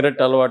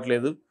సిగరెట్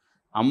అలవాట్లేదు,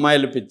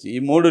 అమ్మాయిలు పిచ్చి, ఈ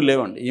 3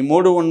 లేవండి. ఈ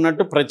 3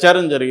 ఉన్నట్టు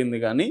ప్రచారం జరిగింది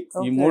కానీ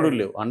ఈ 3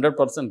 లేవు,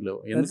 100% లేవు.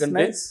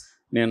 ఎందుకంటే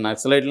నేను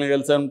నక్సలైట్లను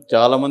కలిసాను,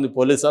 చాలా మంది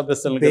పోలీస్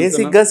ఆఫీసర్లు.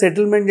 బేసిక్ గా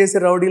సెటిల్మెంట్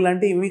చేసే రౌడీ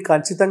లాంటి ఇవి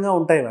ఖచ్చితంగా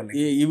ఉంటాయి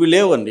వాళ్ళకి. ఇవి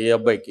లేవండి ఈ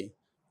అబ్బాయికి,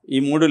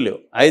 ఈ 3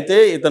 లేవు. అయితే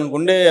ఇతనికి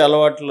ఉండే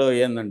అలవాట్లు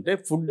ఏంటంటే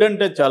ఫుడ్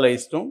అంటే చాలా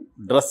ఇష్టం,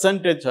 డ్రెస్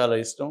అంటే చాలా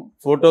ఇష్టం,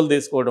 ఫోటోలు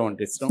తీసుకోవడం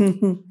అంటే ఇష్టం,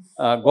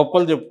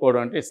 గొప్పలు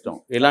చెప్పుకోవడం అంటే ఇష్టం.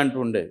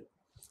 ఇలాంటివి ఉండేది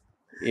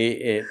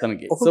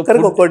తనకి.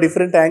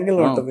 డిఫరెంట్ యాంగిల్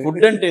ఉంటుంది.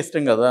 ఫుడ్ అంటే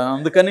ఇష్టం కదా,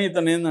 అందుకని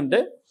ఇతను ఏంటంటే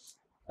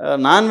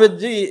నాన్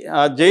వెజ్.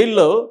 ఆ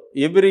జైల్లో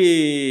ఎవ్రీ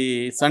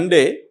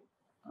సండే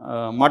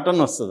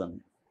మటన్ వస్తుందండి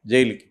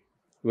జైలుకి.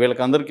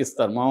 వీళ్ళకి అందరికి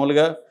ఇస్తారు.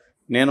 మామూలుగా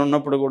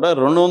నేనున్నప్పుడు కూడా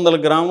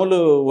 200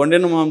 గ్రాములు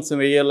వండిన మాంసం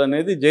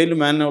వేయాలనేది జైలు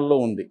మాన్యువల్లో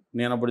ఉంది.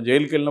 నేను అప్పుడు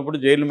జైలుకి వెళ్ళినప్పుడు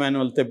జైలు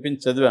మాన్యువల్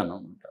తెప్పించి చదివాను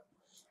అనమాట.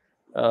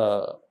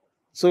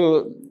 సో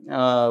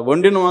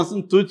వండిన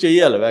మాంసం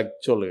చెయ్యాలి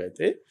యాక్చువల్గా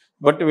అయితే.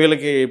 బట్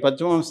వీళ్ళకి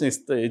పచ్చిమాంసం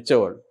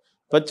ఇచ్చేవాడు.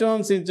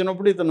 పచ్చిమాంసం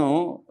ఇచ్చినప్పుడు ఇతను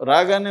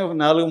రాగానే ఒక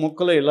 4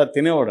 ముక్కలు ఇలా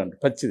తినేవాడండి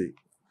పచ్చిది.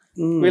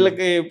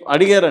 వీళ్ళకి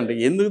అడిగారండి,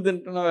 ఎందుకు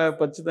తింటున్నా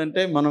పచ్చిది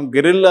అంటే, మనం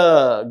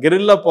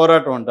గెరిల్లా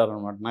పోరాటం అంటారు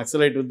అనమాట.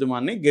 నక్సలైట్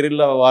ఉద్యమాన్ని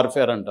గెరిల్లా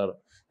వార్ఫేర్ అంటారు.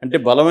 అంటే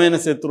బలమైన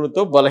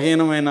శత్రువుతో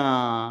బలహీనమైన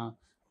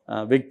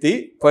వ్యక్తి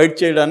ఫైట్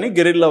చేయడాన్ని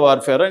గెరిల్లా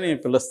వార్ఫేర్ అని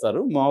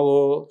పిలుస్తారు. మావో,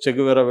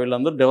 చెగువెరా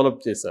వీళ్ళందరూ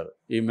డెవలప్ చేశారు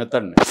ఈ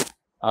మెథడ్ని.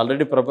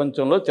 ఆల్రెడీ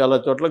ప్రపంచంలో చాలా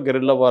చోట్ల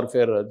గెరిల్లా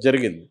వార్ఫేర్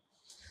జరిగింది.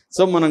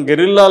 సో మనం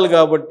గెరిల్లాలు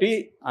కాబట్టి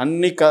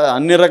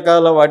అన్ని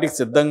రకాల వాటికి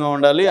సిద్ధంగా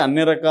ఉండాలి,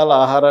 అన్ని రకాల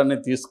ఆహారాన్ని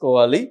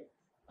తీసుకోవాలి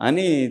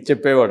అని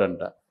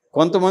చెప్పేవాడంట.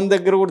 కొంతమంది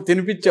దగ్గర కూడా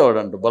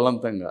తినిపించేవాడంట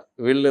బలవంతంగా.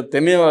 వీళ్ళు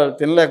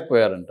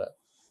తినలేకపోయారంట.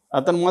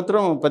 అతను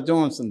మాత్రం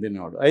పచ్చిమాంసం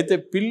తినేవాడు. అయితే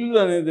పిల్లులు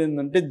అనేది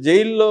ఏంటంటే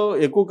జైల్లో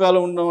ఎక్కువ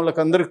కాలం ఉన్న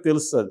వాళ్ళకి అందరికీ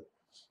తెలుస్తుంది.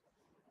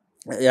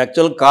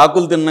 యాక్చువల్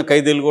కాకులు తిన్న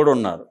ఖైదీలు కూడా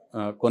ఉన్నారు.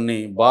 కొన్ని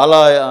బాల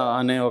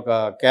అనే ఒక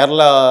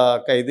కేరళ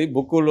ఖైదీ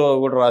బుక్కులో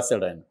కూడా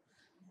రాశాడు ఆయన.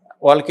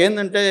 వాళ్ళకి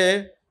ఏంటంటే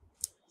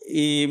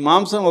ఈ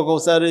మాంసం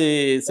ఒక్కొక్కసారి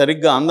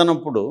సరిగ్గా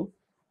అందనప్పుడు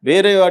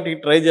వేరే వాటికి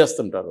ట్రై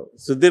చేస్తుంటారు,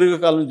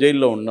 సుదీర్ఘకాలం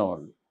జైల్లో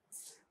ఉన్నవాళ్ళు.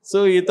 సో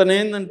ఇతను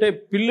ఏంటంటే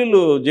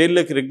పిల్లులు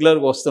జైల్లోకి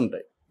రెగ్యులర్గా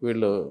వస్తుంటాయి.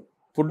 వీళ్ళు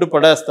ఫుడ్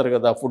పడేస్తారు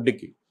కదా ఆ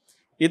ఫుడ్కి.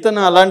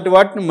 ఇతను అలాంటి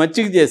వాటిని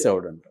మచ్చిక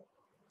చేసేవాడంట.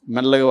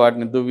 మెల్లగా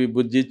వాటిని దువ్వి,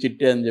 బుజ్జి,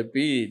 చిట్టి అని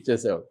చెప్పి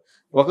చేసేవాడు.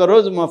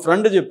 ఒకరోజు మా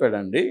ఫ్రెండ్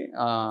చెప్పాడండి,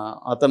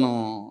 అతను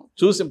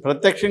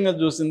ప్రత్యక్షంగా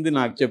చూసింది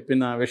నాకు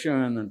చెప్పిన విషయం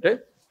ఏంటంటే,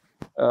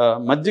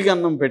 మజ్జిగ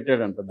అన్నం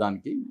పెట్టాడంట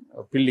దానికి,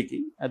 పిల్లికి.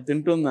 అది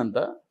తింటుందంట.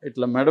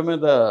 ఇట్లా మెడ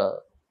మీద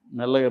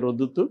మెల్లగా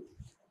రుద్దుతూ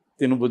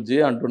తినుబుజ్జి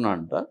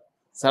అంటున్నాడంట.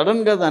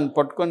 సడన్గా దాన్ని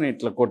పట్టుకొని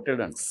ఇట్లా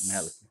కొట్టాడంట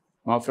నేలకి.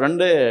 మా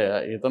ఫ్రెండే,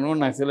 ఇతను కూడా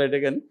నక్సలైటే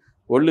కానీ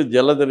ఒళ్ళు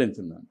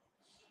జల్లధరించిందంట.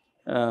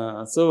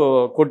 సో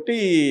కొట్టి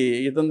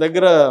ఇతని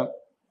దగ్గర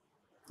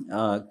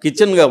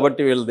కిచెన్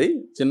కాబట్టి వీళ్ళది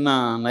చిన్న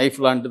నైఫ్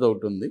లాంటిది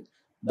ఒకటి ఉంది.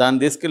 దాన్ని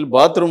తీసుకెళ్ళి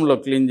బాత్రూంలో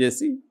క్లీన్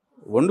చేసి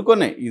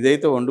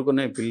ఇదైతే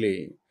వండుకునే పిల్లి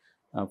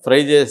ఫ్రై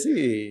చేసి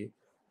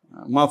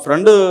మా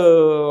ఫ్రెండ్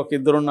ఒక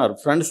 2 ఉన్నారు,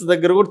 ఫ్రెండ్స్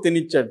దగ్గర కూడా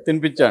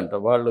తినిపించాడంట.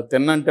 వాళ్ళు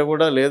తిన్నంటే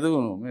కూడా లేదు,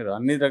 మీరు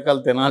అన్ని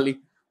రకాలు తినాలి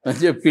అని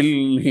చెప్పి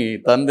పిల్లిని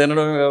తను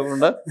తినడమే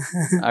కాకుండా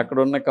అక్కడ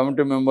ఉన్న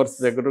కమిటీ మెంబర్స్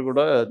దగ్గర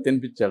కూడా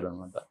తినిపించాడు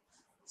అనమాట.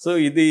 సో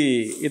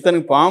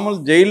ఇతనికి పాములు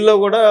జైల్లో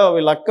కూడా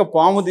వీళ్ళ అక్క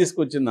పాము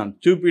తీసుకొచ్చిందంట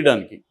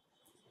చూపించడానికి.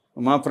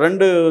 మా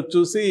ఫ్రెండ్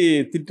చూసి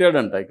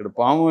తిట్టాడంట, ఇక్కడ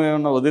పాము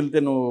ఏమన్నా వదిలితే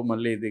నువ్వు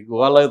మళ్ళీ ఇది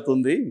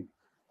గోవాలవుతుంది.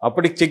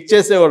 అప్పటికి చెక్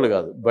చేసేవాళ్ళు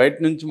కాదు, బయట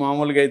నుంచి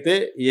మామూలుగా అయితే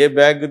ఏ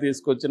బ్యాగ్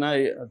తీసుకొచ్చినా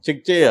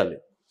చెక్ చేయాలి.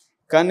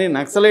 కానీ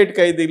నక్సలైట్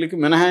ఖైదీలకి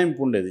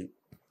మినహాయింపు ఉండేది.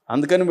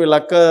 అందుకని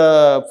వీళ్ళక్క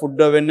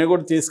ఫుడ్ అవన్నీ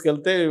కూడా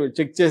తీసుకెళ్తే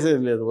చెక్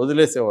చేసేది లేదు,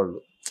 వదిలేసేవాళ్ళు.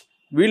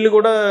 వీళ్ళు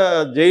కూడా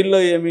జైల్లో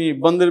ఏమి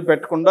ఇబ్బందులు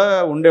పెట్టకుండా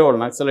ఉండేవాళ్ళు,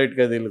 నక్సలైట్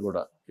ఖైదీలు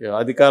కూడా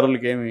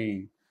అధికారులకి ఏమి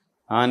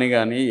హాని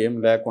కానీ ఏం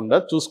లేకుండా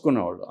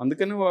చూసుకునేవాళ్ళు.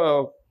 అందుకని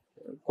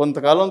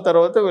కొంతకాలం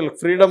తర్వాత వీళ్ళకి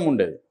ఫ్రీడమ్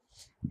ఉండేది.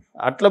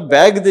 అట్లా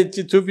బ్యాగ్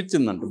తెచ్చి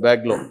చూపించిందంట,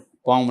 బ్యాగ్లో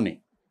పాముని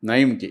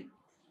నయీంకి.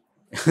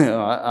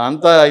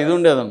 అంత ఇది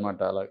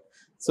ఉండేదన్నమాట అలాగ.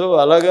 సో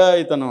అలాగా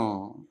ఇతను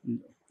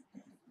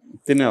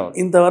తినేవాడు.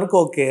 ఇంతవరకు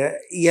ఓకే.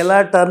 ఎలా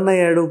టర్న్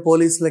అయ్యాడు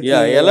పోలీసులకి?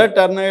 ఎలా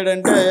టర్న్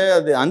అయ్యాడంటే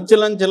అది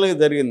అంచెలంచెలుగా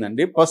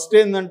జరిగిందండి. ఫస్ట్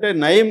ఏంటంటే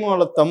నయీం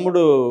వాళ్ళ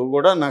తమ్ముడు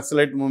కూడా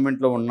నక్సలైట్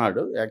మూమెంట్లో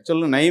ఉన్నాడు.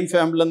 యాక్చువల్గా నయీం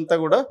ఫ్యామిలీ అంతా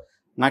కూడా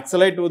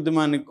నక్సలైట్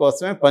ఉద్యమానికి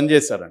కోసమే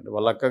పనిచేశారండి,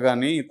 వాళ్ళ అక్క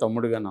కానీ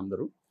తమ్ముడు కానీ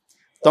అందరూ.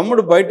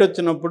 తమ్ముడు బయట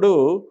వచ్చినప్పుడు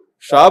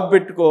షాప్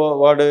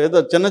వాడు ఏదో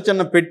చిన్న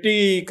చిన్న పెట్టి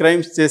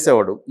క్రైమ్స్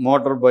చేసేవాడు,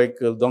 మోటార్ బైక్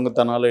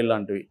దొంగతనాలు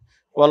ఇలాంటివి.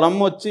 వాళ్ళ అమ్మ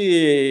వచ్చి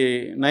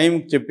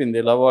నయీంకి చెప్పింది,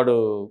 ఇలా వాడు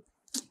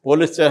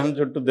పోలీస్ స్టేషన్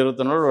చుట్టూ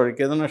తిరుగుతున్నాడు,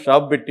 వాడికి ఏదైనా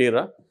షాప్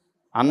పెట్టిరా,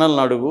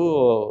 అన్నల్ని అడుగు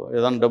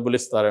ఏదైనా డబ్బులు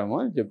ఇస్తారేమో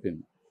అని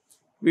చెప్పింది.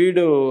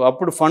 వీడు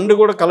అప్పుడు ఫండ్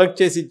కూడా కలెక్ట్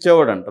చేసి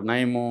ఇచ్చేవాడంట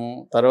నయీము.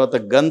 తర్వాత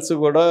గన్స్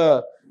కూడా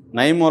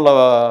నయీం వాళ్ళ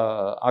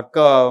అక్క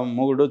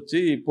మొగుడు వచ్చి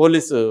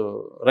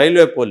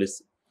రైల్వే పోలీసు,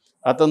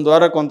 అతని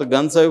ద్వారా కొంత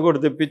గన్స్ అవి కూడా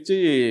తెప్పించి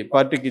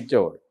పార్టీకి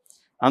ఇచ్చేవాడు.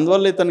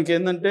 అందువల్ల ఇతనికి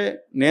ఏంటంటే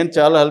నేను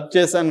చాలా హెల్ప్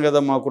చేశాను కదా,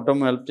 మా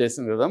కుటుంబం హెల్ప్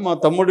చేశాను కదా, మా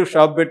తమ్ముడు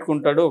షాప్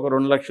పెట్టుకుంటాడు, ఒక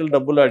 2 లక్షల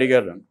డబ్బులు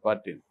అడిగాడండి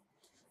పార్టీని.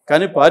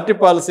 కానీ పార్టీ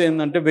పాలసీ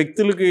ఏంటంటే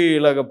వ్యక్తులకి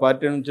ఇలాగ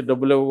పార్టీ నుంచి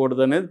డబ్బులు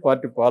ఇవ్వకూడదు అనేది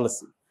పార్టీ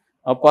పాలసీ.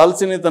 ఆ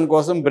పాలసీని ఇతని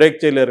కోసం బ్రేక్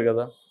చేయలేరు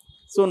కదా,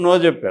 సో నో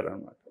చెప్పారు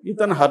అన్నమాట.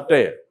 ఇతను హర్ట్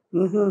అయ్యాడు.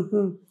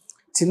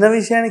 చిన్న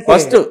విషయానికి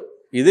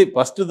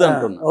ఫస్ట్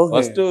అంటున్నా,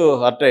 ఫస్ట్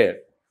హర్ట్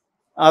అయ్యాడు.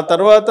 ఆ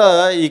తర్వాత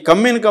ఈ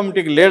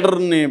కమిటీకి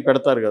లీడర్ని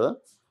పెడతారు కదా,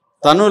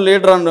 తను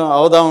లీడర్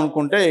అవుదాం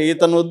అనుకుంటే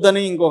ఇతను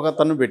వద్దని ఇంకొక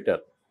అతను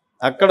పెట్టారు.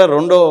 అక్కడ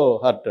రెండో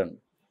హర్ట్ అండి.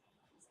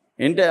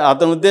 ఏంటి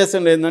అతని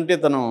ఉద్దేశం ఏంటంటే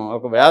ఇతను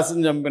ఒక వ్యాసం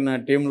చంపిన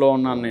టీంలో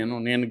ఉన్నాను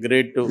నేను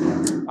గ్రేట్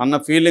అన్న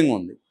ఫీలింగ్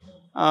ఉంది.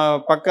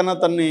 పక్కన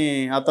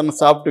అతను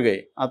సాఫ్ట్గా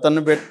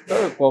అతన్ని పెట్ట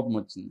కోపం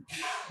వచ్చింది.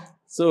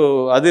 సో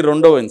అది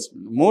రెండవ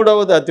ఇన్సిడెంట్.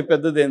 మూడవది అతి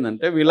పెద్దది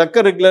ఏంటంటే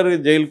వీళ్ళక్క రెగ్యులర్గా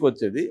జైలుకి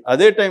వచ్చేది.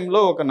 అదే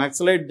టైంలో ఒక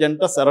నక్సలైట్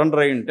జంట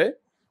సరెండర్ అయి ఉంటే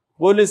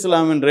పోలీసులు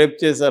ఆమెను రేప్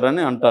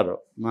చేశారని అంటారు,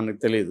 మనకు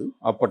తెలియదు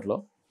అప్పట్లో.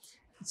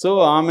 సో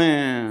ఆమె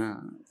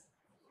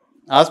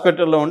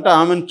హాస్పిటల్లో ఉంటే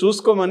ఆమెను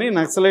చూసుకోమని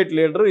నక్సలైట్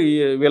లీడర్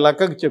వీళ్ళ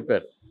అక్కకి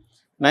చెప్పారు.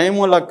 నయీం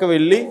వాళ్ళ అక్క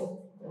వెళ్ళి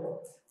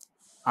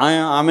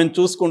ఆమెను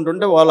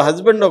చూసుకుంటుంటే వాళ్ళ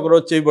హస్బెండ్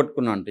ఒకరోజు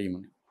చేయబట్టుకున్నాంట,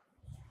 ఈమెని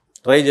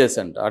ట్రై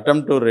చేశాంట,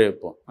 అటెంప్ట్ టు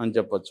రేప్ అని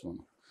చెప్పొచ్చు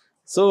మనం.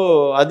 సో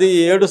అది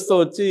ఏడుస్తూ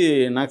వచ్చి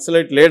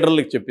నక్సలైట్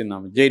లీడర్లకు చెప్పింది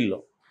ఆమె జైల్లో.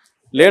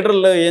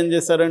 లీడర్లు ఏం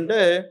చేశారంటే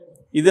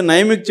ఇది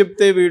నయీంకి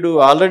చెప్తే వీడు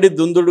ఆల్రెడీ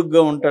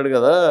దుందుడుగ్గా ఉంటాడు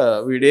కదా,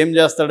 వీడు ఏం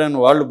చేస్తాడని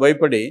వాళ్ళు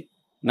భయపడి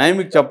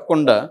నయీంకి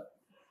చెప్పకుండా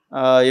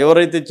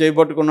ఎవరైతే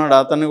చేయబట్టుకున్నాడో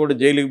అతన్ని కూడా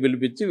జైలుకి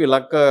పిలిపించి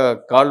వీళ్ళక్క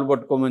కాళ్ళు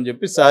పట్టుకోమని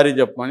చెప్పి సారీ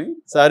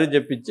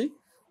చెప్పించి,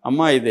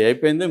 అమ్మ ఇది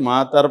అయిపోయింది, మా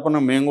తరపున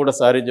మేము కూడా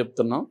సారీ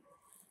చెప్తున్నాం,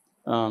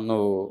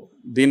 నువ్వు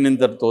దీన్ని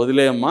ఇంతటితో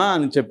వదిలేయమ్మా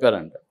అని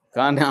చెప్పారంట.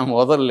 కానీ ఆమె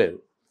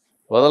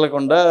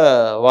వదలకుండా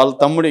వాళ్ళ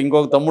తమ్ముడు,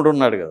 ఇంకొక తమ్ముడు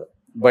ఉన్నాడు కదా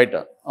బయట,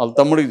 వాళ్ళ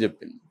తమ్ముడికి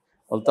చెప్పింది.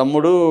 వాళ్ళ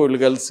తమ్ముడు వీళ్ళు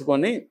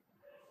కలుసుకొని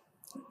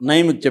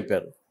నయీంకి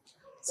చెప్పారు.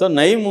 సో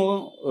నయీము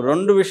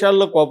 2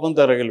 విషయాల్లో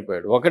కోపంతో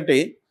రగిలిపోయాడు. ఒకటి,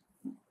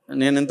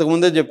 నేను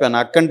ఇంతకుముందే చెప్పాను,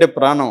 అక్కంటే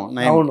ప్రాణం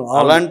నయీం,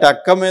 అలాంటి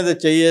అక్క మీద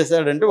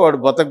చేసాడంటే వాడు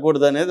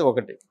బతకూడదు అనేది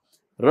ఒకటి.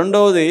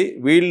 రెండవది,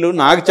 వీళ్ళు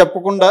నాకు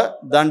చెప్పకుండా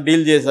దాన్ని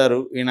డీల్ చేశారు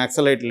ఈ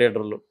నక్సలైట్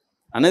లీడర్లు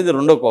అనేది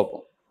రెండో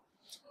కోపం.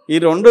 ఈ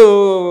రెండు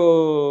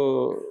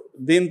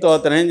దీంతో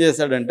అతను ఏం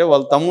చేశాడంటే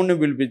వాళ్ళ తమ్ముడిని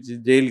పిలిపించి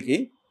జైలుకి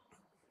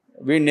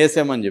వీడిని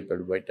వేసేయమని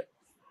చెప్పాడు. బయట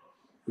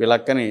వీళ్ళ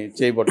అక్కని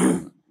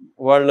చేయబట్టుకున్నాడు.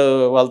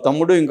 వాళ్ళ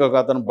తమ్ముడు ఇంకొక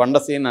అతను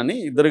బండసీన్ అని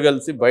ఇద్దరు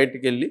కలిసి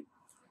బయటికి వెళ్ళి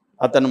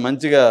అతను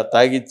మంచిగా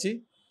తాగిచ్చి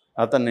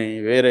అతన్ని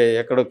వేరే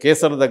ఎక్కడో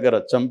కేసర్ దగ్గర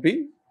చంపి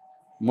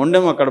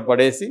మొండెం అక్కడ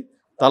పడేసి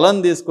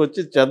తలను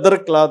తీసుకొచ్చి చెద్దర్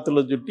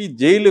క్లాత్లో చుట్టి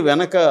జైలు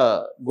వెనక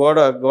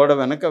గోడ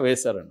వెనక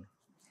వేశారండి.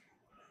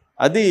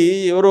 అది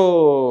ఎవరో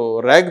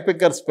ర్యాగ్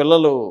పిక్కర్స్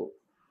పిల్లలు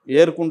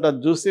ఏరుకుంటా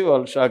చూసి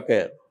వాళ్ళు షాక్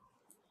అయ్యారు.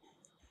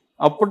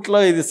 అప్పట్లో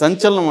ఇది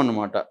సంచలనం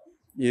అన్నమాట.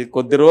 ఇది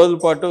కొద్ది రోజుల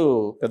పాటు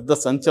పెద్ద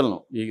సంచలనం.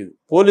 ఈ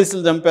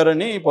పోలీసులు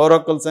చంపారని పౌర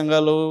హక్కుల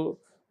సంఘాలు,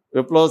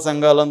 విప్లవ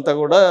సంఘాలంతా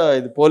కూడా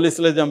ఇది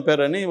పోలీసులే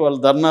చంపారని వాళ్ళు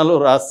ధర్నాలు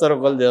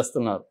రాస్తారోకలు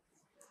చేస్తున్నారు.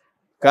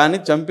 కానీ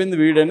చంపింది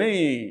వీడని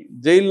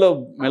జైల్లో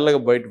మెల్లగా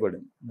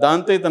బయటపడింది.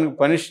 దాంతో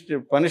ఇతనికి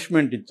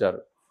పనిష్మెంట్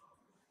ఇచ్చారు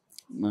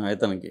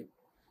ఇతనికి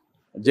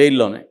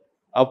జైల్లోనే.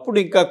 అప్పుడు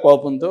ఇంకా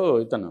కోపంతో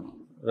ఇతను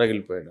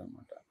రగిలిపోయాడు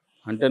అన్నమాట.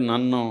 అంటే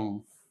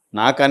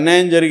నాకు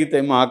అన్యాయం జరిగితే,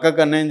 మా అక్కకు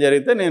అన్యాయం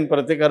జరిగితే నేను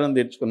ప్రతీకారం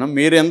తీర్చుకున్నాను,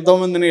 మీరు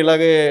ఎంతోమందిని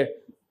ఇలాగే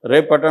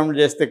రేప్ అటెంప్ట్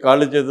చేస్తే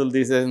కాళ్ళు చేతులు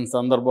తీసేసిన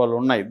సందర్భాలు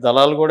ఉన్నాయి,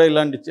 దళాలు కూడా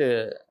ఇలాంటి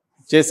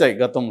చేశాయి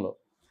గతంలో.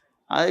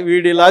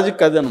 వీడి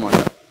లాజిక్ అదనమాట.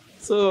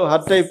 సో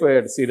హర్ట్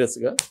అయిపోయాడు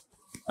సీరియస్గా.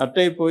 హర్ట్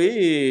అయిపోయి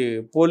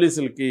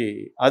పోలీసులకి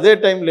అదే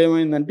టైంలో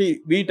ఏమైందంటే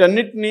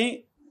వీటన్నిటినీ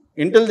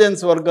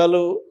ఇంటెలిజెన్స్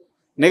వర్గాలు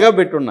నిఘా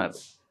పెట్టున్నారు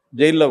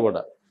జైల్లో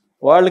కూడా.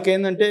 వాళ్ళకి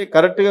ఏంటంటే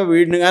కరెక్ట్గా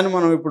వీడిని కానీ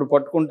మనం ఇప్పుడు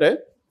పట్టుకుంటే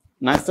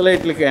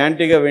నక్సలైట్లకి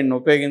యాంటీగా వీడిని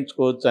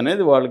ఉపయోగించుకోవచ్చు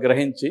అనేది వాళ్ళు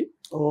గ్రహించి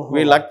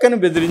వీళ్ళ అక్కని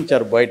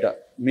బెదిరించారు బయట.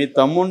 మీ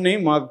తమ్ముడిని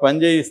మాకు పని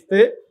చేయిస్తే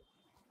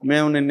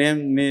మేము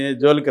నీ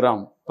జోలికి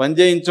రాము, పని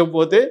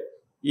చేయించకపోతే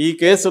ఈ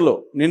కేసులో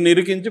నిన్ను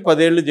ఇరికించి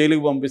 10 ఏళ్ళు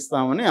జైలుకి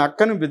పంపిస్తామని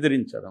అక్కని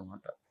బెదిరించారు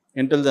అన్నమాట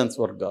ఇంటెలిజెన్స్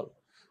వర్గాలు.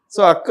 సో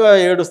అక్క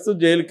ఏడుస్తూ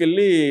జైలుకి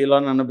వెళ్ళి ఇలా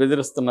నన్ను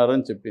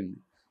బెదిరిస్తున్నారని చెప్పింది.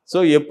 సో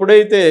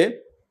ఎప్పుడైతే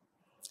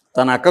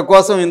తన అక్క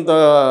కోసం ఇంత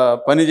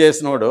పని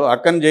చేసినోడు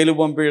అక్కని జైలుకి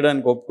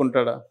పంపించడానికి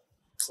ఒప్పుకుంటాడా?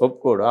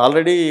 ఒప్పుకోడు.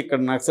 ఆల్రెడీ ఇక్కడ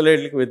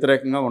నక్సలైట్లకు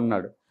వ్యతిరేకంగా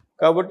ఉన్నాడు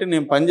కాబట్టి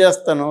నేను పని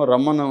చేస్తాను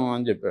రమ్మను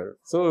అని చెప్పాడు.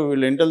 సో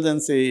వీళ్ళు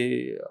ఇంటెలిజెన్సీ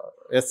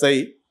ఎస్ఐ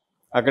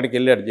అక్కడికి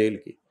వెళ్ళాడు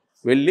జైలుకి.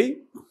 వెళ్ళి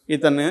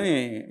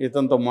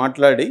ఇతనితో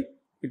మాట్లాడి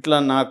ఇట్లా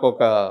నాకు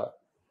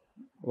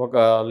ఒక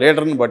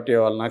లీడర్ని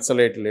పట్టేవాళ్ళు,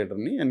 నక్సలైట్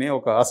లీడర్ని అని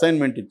ఒక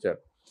అసైన్మెంట్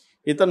ఇచ్చాడు.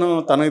 ఇతను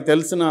తనకు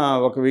తెలిసిన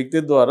ఒక వ్యక్తి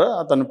ద్వారా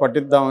అతను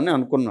పట్టిద్దామని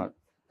అనుకున్నాడు,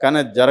 కానీ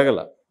అది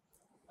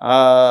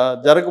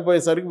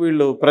జరగపోయేసరికి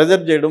వీళ్ళు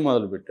ప్రెజర్ చేయడం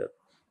మొదలుపెట్టారు.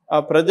 ఆ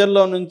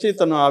ప్రెజర్లో నుంచి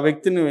తను ఆ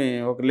వ్యక్తిని,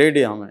 ఒక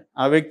లేడీ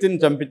ఆ వ్యక్తిని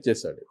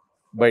చంపించేశాడు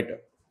బయట.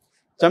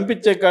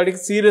 చంపించే కాడికి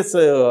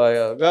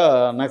సీరియస్గా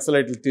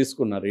నక్సలైట్లు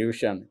తీసుకున్నారు ఈ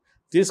విషయాన్ని.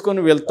 తీసుకొని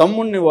వీళ్ళ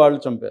తమ్ముడిని వాళ్ళు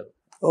చంపారు.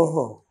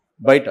 ఓహో,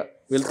 బయట.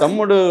 వీళ్ళ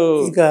తమ్ముడు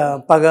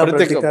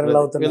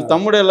వీళ్ళ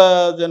తమ్ముడు ఎలా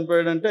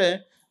చనిపోయాడంటే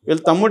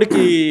వీళ్ళ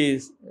తమ్ముడికి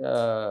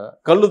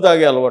కళ్ళు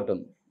తాగే అలవాటు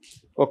ఉంది.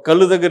 ఒక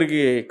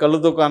కళ్ళు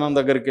దుకాణం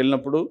దగ్గరికి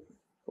వెళ్ళినప్పుడు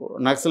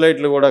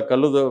నక్సలైట్లు కూడా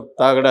కళ్ళు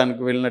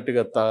తాగడానికి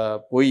వెళ్ళినట్టుగా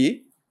పోయి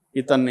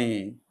ఇతన్ని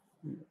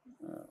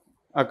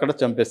అక్కడ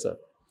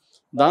చంపేశారు.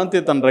 దాంతో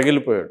ఇతను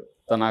రగిలిపోయాడు.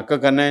 తన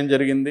అక్కకు అన్యాయం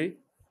జరిగింది,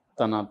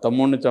 తన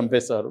తమ్ముడిని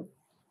చంపేశారు.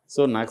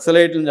 సో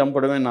నక్సలైట్లను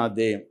చంపడమే నా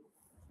ధ్యేయం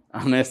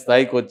అనే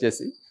స్థాయికి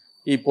వచ్చేసి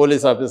ఈ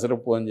పోలీస్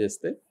ఆఫీసర్కి ఫోన్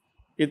చేస్తే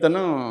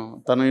ఇతను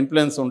తన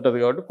ఇన్ఫ్లుయెన్స్ ఉంటుంది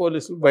కాబట్టి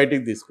పోలీసులు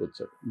బయటికి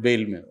తీసుకొచ్చారు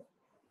బెయిల్ మీద.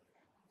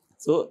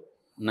 సో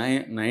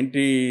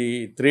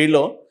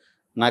 93లో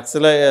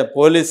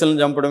పోలీసులను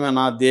చంపడమే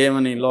నా ధ్యేయం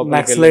అని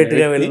లోపలికి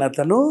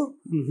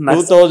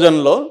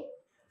 2000లో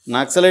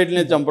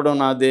నక్సలైట్ని చంపడం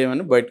నా ధ్యేయం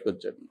అని బయటకు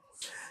వచ్చాడు.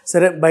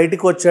 సరే,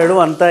 బయటకు వచ్చాడు,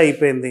 అంతా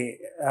అయిపోయింది.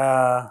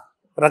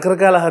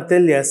 రకరకాల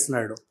హత్యలు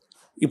చేస్తున్నాడు.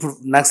 ఇప్పుడు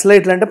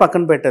నక్సలైట్లు అంటే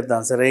పక్కన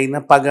పెట్టేద్దాం సరే, అయినా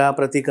పగ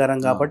ప్రతీకారం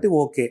కాబట్టి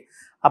ఓకే.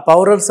 ఆ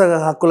పౌర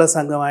హక్కుల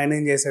సంఘం ఆయన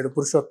ఏం చేశాడు?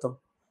 పురుషోత్తం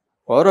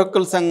పౌర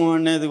హక్కుల సంఘం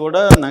అనేది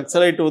కూడా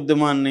నక్సలైట్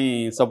ఉద్యమాన్ని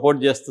సపోర్ట్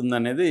చేస్తుంది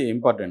అనేది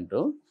ఇంపార్టెంట్.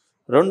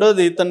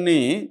 రెండోది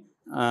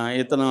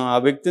ఇతను ఆ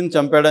వ్యక్తిని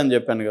చంపాడని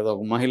చెప్పాను కదా,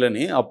 ఒక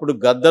మహిళని. అప్పుడు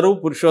గద్దరు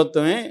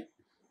పురుషోత్తమే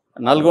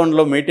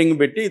నల్గొండలో మీటింగ్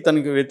పెట్టి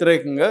ఇతనికి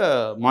వ్యతిరేకంగా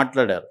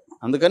మాట్లాడారు.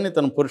 అందుకని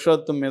ఇతను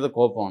పురుషోత్తం మీద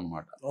కోపం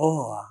అనమాట.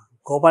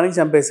 కోపానికి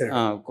చంపేశాడు.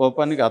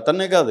 కోపానికి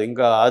అతన్నే కాదు,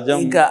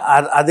 ఇంకా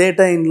అదే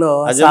టైంలో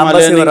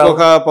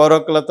ఇంకొక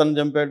పౌరకులు అతను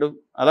చంపాడు.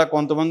 అలా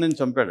కొంతమందిని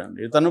చంపాడండి.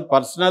 ఇతను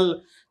పర్సనల్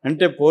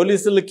అంటే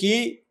పోలీసులకి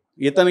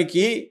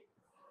ఇతనికి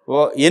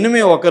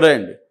ఎనిమి ఒకరే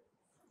అండి.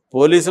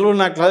 పోలీసులు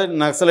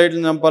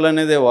నక్సలైట్లు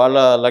చంపాలనేదే వాళ్ళ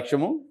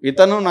లక్ష్యము,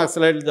 ఇతను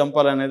నక్సలైట్లు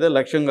చంపాలనేదే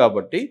లక్ష్యం.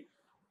 కాబట్టి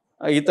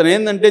ఇతను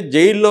ఏంటంటే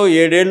జైల్లో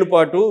 7 ఏళ్ల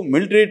పాటు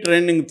మిలిటరీ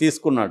ట్రైనింగ్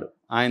తీసుకున్నాడు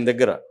ఆయన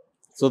దగ్గర,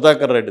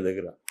 సుధాకర్ రెడ్డి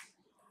దగ్గర.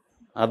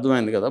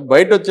 అర్థమైంది కదా.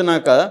 బయట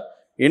వచ్చినాక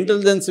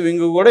ఇంటెలిజెన్స్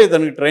వింగ్ కూడా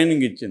ఇతనికి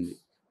ట్రైనింగ్ ఇచ్చింది.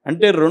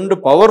 అంటే 2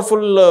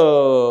 పవర్ఫుల్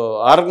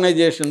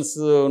ఆర్గనైజేషన్స్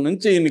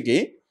నుంచి ఈయనకి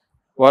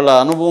వాళ్ళ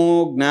అనుభవం,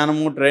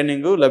 జ్ఞానము,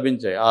 ట్రైనింగు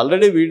లభించాయి.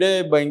 ఆల్రెడీ వీడే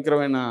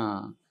భయంకరమైన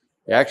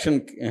యాక్షన్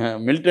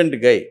మిలిటెంట్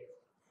గై.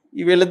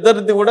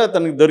 వీళ్ళిద్దరిది కూడా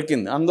తనకి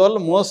దొరికింది. అందువల్ల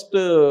మోస్ట్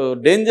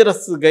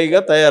డేంజరస్ గైగా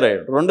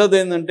తయారయ్యాడు. రెండోది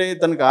ఏంటంటే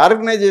ఇతనికి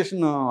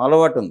ఆర్గనైజేషన్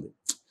అలవాటు ఉంది.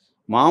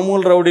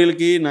 మామూలు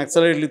రౌడీలకి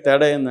నక్సలైట్లకి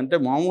తేడా ఏంటంటే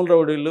మామూలు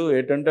రౌడీలు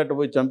ఎటంటే అటు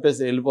పోయి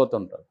చంపేసి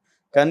వెళ్ళిపోతుంటారు.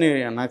 కానీ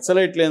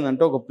నక్సలైట్లు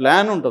ఏంటంటే ఒక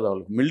ప్లాన్ ఉంటుంది,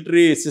 వాళ్ళకి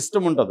మిలిటరీ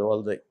సిస్టమ్ ఉంటుంది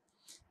వాళ్ళది.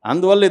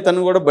 అందువల్ల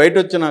ఇతను కూడా బయట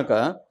వచ్చినాక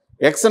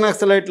ఎక్స్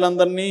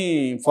నక్సలైట్లందరినీ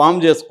ఫామ్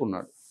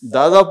చేసుకున్నాడు.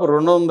 దాదాపు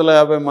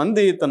 250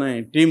 మంది ఇతని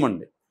టీం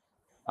అండి.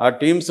 ఆ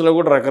టీమ్స్లో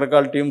కూడా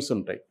రకరకాల టీమ్స్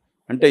ఉంటాయి.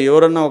 అంటే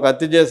ఎవరన్నా ఒక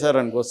హత్య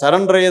చేశారనుకో,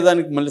 సరెండర్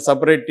అయ్యేదానికి మళ్ళీ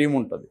సపరేట్ టీం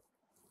ఉంటుంది.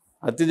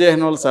 హత్య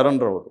చేసిన వాళ్ళు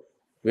సరెండర్ అవ్వరు,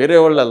 వేరే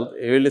వాళ్ళు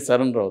వెళ్ళి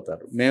సరెండర్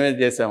అవుతారు, మేమే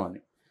చేసామని.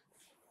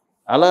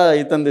 అలా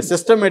ఇతనిది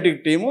సిస్టమేటిక్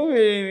టీము,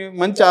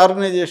 మంచి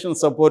ఆర్గనైజేషన్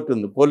సపోర్ట్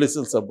ఉంది,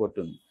 పోలీసుల సపోర్ట్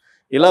ఉంది.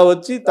 ఇలా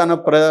వచ్చి తన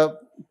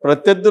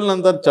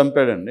ప్రత్యర్థులంతా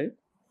చంపాడండి.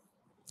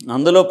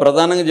 అందులో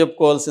ప్రధానంగా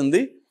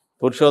చెప్పుకోవాల్సింది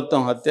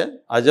పురుషోత్తం హత్య,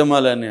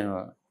 అజమాల్ అనే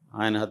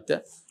ఆయన హత్య.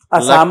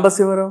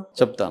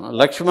 చెప్తాను.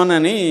 లక్ష్మణ్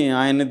అని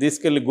ఆయన్ని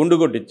తీసుకెళ్లి గుండు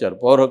కొట్టించారు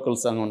పౌర హక్కుల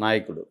సంఘం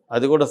నాయకుడు.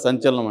 అది కూడా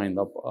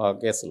సంచలనమైంది ఆ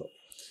కేసులో.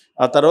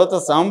 ఆ తర్వాత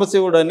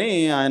సాంబశివుడు అని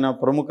ఆయన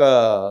ప్రముఖ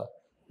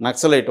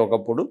నక్సలైట్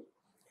ఒకప్పుడు.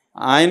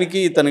 ఆయనకి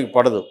ఇతనికి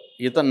పడదు.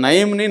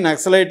 నయీంని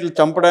నక్సలైట్లు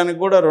చంపడానికి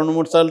కూడా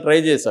 2-3 సార్లు ట్రై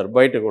చేశారు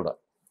బయట కూడా,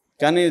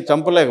 కానీ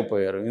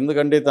చంపలేకపోయారు.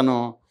 ఎందుకంటే ఇతను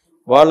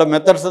వాళ్ళ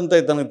మెథడ్స్ అంతా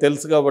ఇతనికి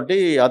తెలుసు కాబట్టి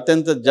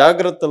అత్యంత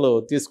జాగ్రత్తలు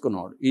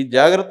తీసుకున్నాడు. ఈ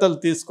జాగ్రత్తలు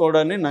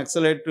తీసుకోవడాన్ని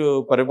నక్సలైట్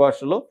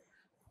పరిభాషలో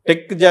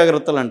టెక్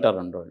జాగ్రత్తలు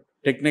అంటారండి వాళ్ళు,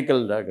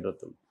 టెక్నికల్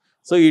జాగ్రత్తలు.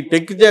 సో ఈ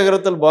టెక్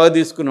జాగ్రత్తలు బాగా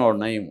తీసుకునేవాడు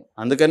నయీం.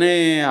 అందుకనే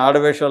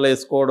ఆడవేషాలు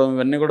వేసుకోవడం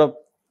ఇవన్నీ కూడా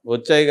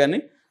వచ్చాయి. కానీ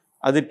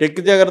అది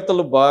టెక్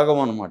జాగ్రత్తలు భాగం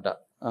అనమాట.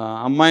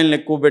 అమ్మాయిలను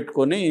ఎక్కువ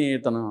పెట్టుకొని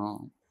ఇతను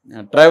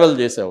ట్రావెల్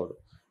చేసేవాడు.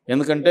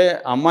 ఎందుకంటే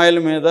అమ్మాయిల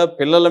మీద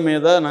పిల్లల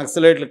మీద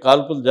నక్సలైట్లు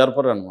కాల్పులు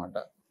జరపరు అనమాట.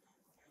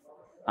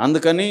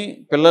 అందుకని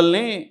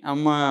పిల్లల్ని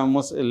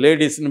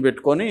లేడీస్ని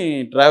పెట్టుకొని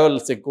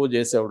ట్రావెల్స్ ఎక్కువ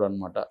చేసేవాడు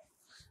అనమాట.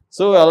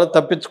 సో అలా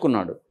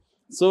తప్పించుకున్నాడు.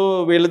 సో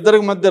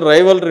వీళ్ళిద్దరికి మధ్య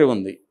రైవలరీ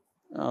ఉంది.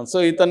 సో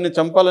ఇతన్ని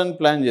చంపాలని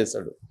ప్లాన్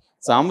చేశాడు.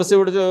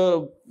 సాంబశివుడు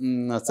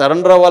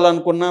సరెండర్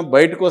అవ్వాలనుకున్నా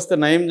బయటకు వస్తే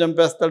నయీం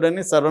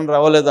చంపేస్తాడని సరెండర్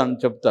అవ్వలేదని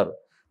చెప్తారు.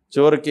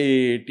 చివరికి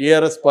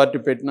టీఆర్ఎస్ పార్టీ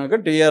పెట్టినాక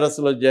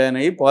టీఆర్ఎస్లో జాయిన్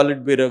అయ్యి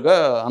పాలిట్ బ్యూరోగా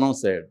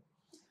అనౌన్స్ అయ్యాడు.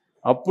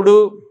 అప్పుడు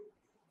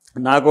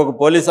నాకు ఒక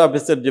పోలీస్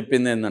ఆఫీసర్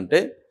చెప్పింది ఏంటంటే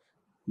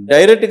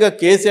డైరెక్ట్గా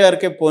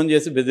కేసీఆర్కే ఫోన్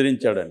చేసి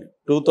బెదిరించాడని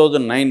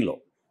 2009లో.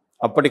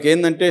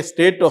 అప్పటికేందంటే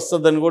స్టేట్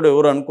వస్తుందని కూడా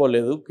ఎవరు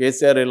అనుకోలేదు,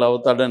 కేసీఆర్ ఇలా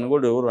అవుతాడని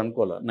కూడా ఎవరు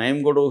అనుకోలే, నయీం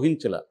కూడా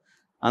ఊహించలే.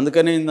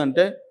 అందుకని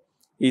ఏంటంటే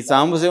ఈ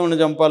సాంబశివుని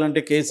చంపాలంటే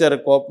కేసీఆర్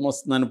కోపం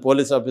వస్తుందని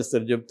పోలీస్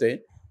ఆఫీసర్ చెప్తే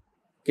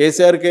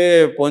కేసీఆర్కే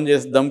ఫోన్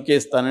చేసి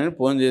దమ్కేస్తానని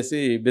ఫోన్ చేసి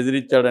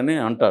బెదిరించాడని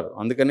అంటారు.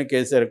 అందుకని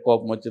కేసీఆర్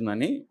కోపం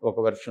వచ్చిందని ఒక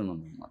వెర్షన్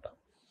ఉందన్నమాట.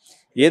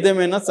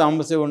 ఏదేమైనా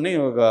సాంబశివుడిని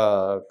ఒక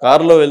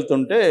కారులో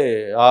వెళ్తుంటే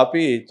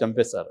ఆపి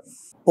చంపేశారు.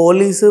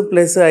 Police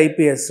plus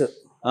IPS.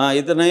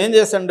 ఇతను ఏం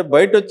చేశాడంటే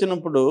బయట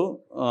వచ్చినప్పుడు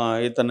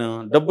ఇతను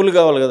డబ్బులు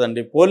కావాలి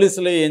కదండి.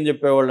 పోలీసులే ఏం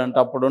చెప్పేవాళ్ళు అంటే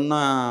అప్పుడున్న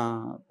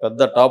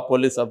పెద్ద టాప్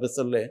పోలీస్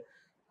ఆఫీసర్లే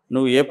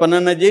నువ్వు ఏ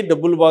పనైనా చేయి,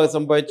 డబ్బులు బాగా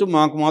సంపాదించు,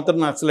 మాకు మాత్రం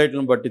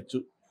నక్సలైట్లను పట్టించు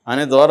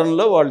అనే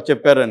ధోరణిలో వాళ్ళు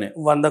చెప్పారని.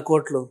 100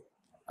 కోట్లు.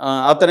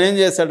 అతను ఏం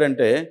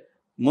చేశాడంటే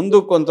ముందు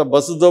కొంత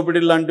బస్సు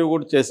దోపిడీ లాంటివి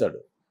కూడా చేశాడు.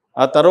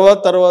 ఆ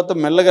తర్వాత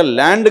మెల్లగా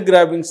ల్యాండ్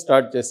గ్రాబింగ్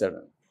స్టార్ట్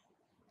చేశాడు.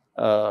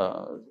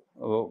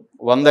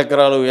 100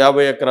 ఎకరాలు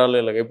 50 ఎకరాలు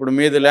ఇలాగ. ఇప్పుడు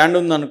మీది ల్యాండ్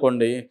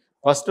ఉందనుకోండి,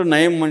 ఫస్ట్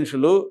నయీం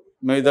మనుషులు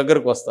మీ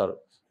దగ్గరకు వస్తారు.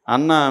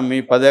 అన్న మీ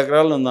 10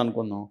 ఎకరాలు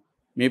ఉందనుకుందాం,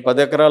 మీ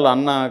 10 ఎకరాలు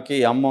అన్నకి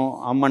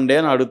అమ్మండి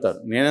అని అడుగుతారు.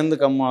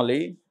 నేనెందుకు అమ్మాలి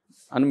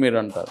అని మీరు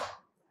అంటారు.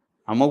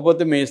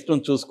 అమ్మకపోతే మీ ఇష్టం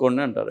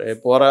చూసుకోండి అంటారు. ఏ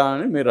పోరా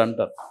అని మీరు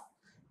అంటారు.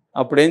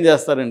 అప్పుడు ఏం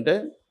చేస్తారంటే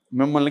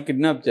మిమ్మల్ని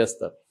కిడ్నాప్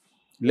చేస్తారు,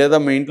 లేదా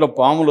మీ ఇంట్లో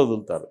పాములు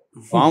వదులుతారు.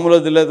 పాములు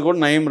వదిలేదు కూడా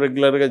నయీం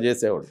రెగ్యులర్గా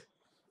చేసేవాడు.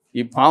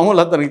 ఈ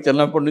పాములు అతనికి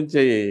చిన్నప్పటి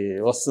నుంచి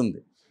వస్తుంది,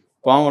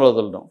 పాములు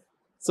వదలడం.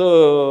 సో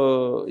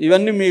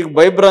ఇవన్నీ మీకు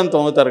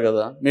భయభ్రాంతం అవుతారు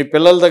కదా. మీ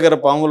పిల్లల దగ్గర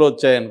పాములు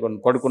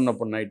వచ్చాయనుకోండి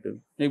పడుకున్నప్పుడు నైట్,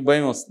 మీకు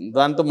భయం వస్తుంది.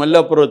 దాంతో మళ్ళీ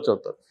అప్రోచ్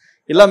అవుతారు.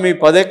 ఇలా మీ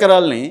 10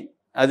 ఎకరాలని,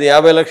 అది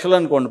 50 లక్షలు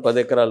అనుకోండి,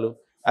 10 ఎకరాలు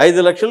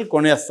 5 లక్షలు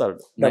కొనేస్తాడు.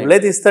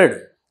 డబ్బులైతే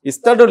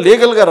ఇస్తాడు,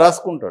 లీగల్గా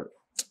రాసుకుంటాడు.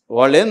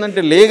 వాళ్ళు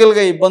ఏంటంటే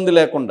లీగల్గా ఇబ్బంది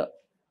లేకుండా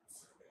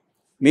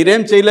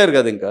మీరేం చేయలేరు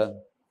కదా. ఇంకా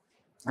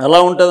అలా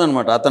ఉంటుంది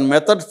అనమాట. అతని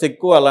మెథడ్స్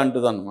ఎక్కువ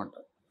అలాంటిది అనమాట.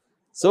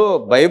 సో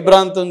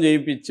భయభ్రాంతం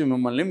చేయించి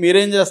మిమ్మల్ని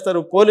మీరేం చేస్తారు,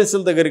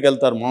 పోలీసుల దగ్గరికి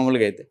వెళ్తారు.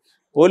 మామూలుగా అయితే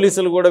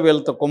పోలీసులు కూడా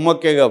వీళ్ళతో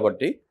కుమ్మక్కే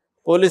కాబట్టి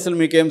పోలీసులు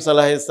మీకేం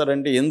సలహా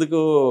ఇస్తారంటే ఎందుకు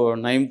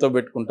నయీంతో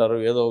పెట్టుకుంటారు,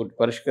 ఏదో ఒకటి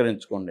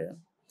పరిష్కరించుకోండి.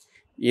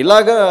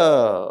 ఇలాగా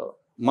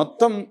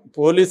మొత్తం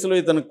పోలీసులు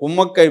ఇతను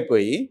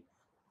కుమ్మక్కైపోయి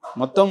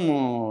మొత్తం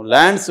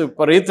ల్యాండ్స్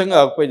విపరీతంగా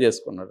ఆక్యుపై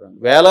చేసుకున్నాడు.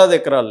 వేలాది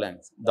ఎకరాల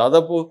ల్యాండ్స్,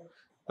 దాదాపు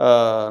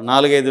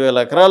 4-5 వేల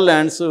ఎకరాల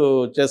ల్యాండ్స్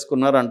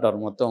చేసుకున్నారు అంటారు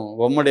మొత్తం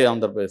ఉమ్మడి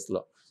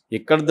ఆంధ్రప్రదేశ్లో.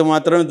 ఇక్కడిది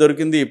మాత్రమే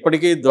దొరికింది,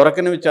 ఇప్పటికీ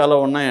దొరకనివి చాలా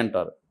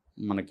ఉన్నాయంటారు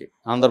మనకి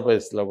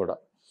ఆంధ్రప్రదేశ్లో కూడా.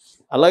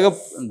 అలాగే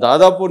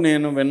దాదాపు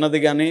నేను విన్నది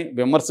కానీ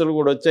విమర్శలు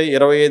కూడా వచ్చాయి.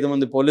 25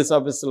 మంది పోలీస్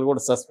ఆఫీసర్లు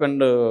కూడా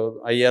సస్పెండ్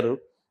అయ్యారు.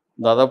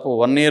 దాదాపు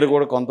 1 ఇయర్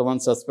కూడా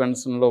కొంతమంది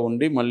సస్పెన్షన్లో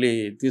ఉండి మళ్ళీ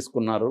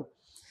తీసుకున్నారు.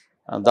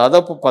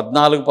 దాదాపు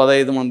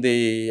 14-15 మంది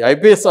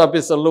ఐపీఎస్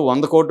ఆఫీసర్లు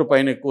 100 కోట్ల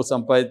పైన ఎక్కువ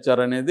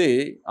సంపాదించారనేది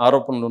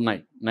ఆరోపణలు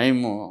ఉన్నాయి నయీం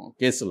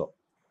కేసులో.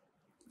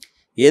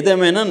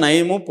 ఏదేమైనా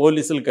నయీము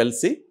పోలీసులు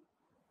కలిసి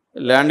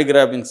ల్యాండ్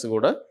గ్రాబింగ్స్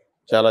కూడా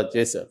చాలా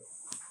చేశారు.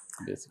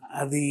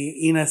 అది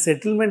ఈయన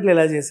సెటిల్మెంట్లు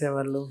ఎలా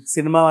చేసేవాళ్ళు,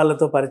 సినిమా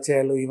వాళ్ళతో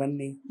పరిచయాలు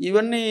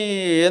ఇవన్నీ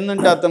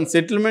ఏంటంటే అతను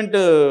సెటిల్మెంట్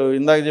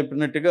ఇందాక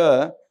చెప్పినట్టుగా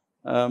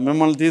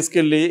మిమ్మల్ని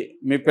తీసుకెళ్ళి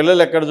మీ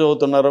పిల్లలు ఎక్కడ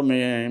చదువుతున్నారో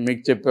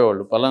మీకు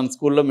చెప్పేవాళ్ళు. పలానా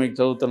స్కూల్లో మీకు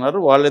చదువుతున్నారు,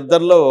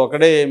 వాళ్ళిద్దరిలో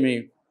ఒకడే మీ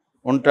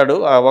ఉంటాడు,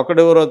 ఆ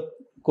ఒకడెవరో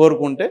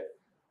కోరుకుంటే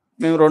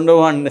మేము రెండో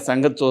వాడిని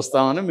సంగతి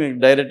చూస్తామని మీకు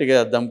డైరెక్ట్గా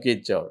ధమ్కి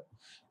ఇచ్చేవాడు.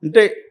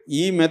 అంటే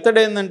ఈ మెథడ్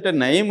ఏంటంటే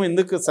నయీం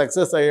ఎందుకు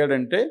సక్సెస్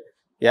అయ్యాడంటే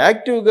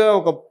యాక్టివ్గా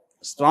ఒక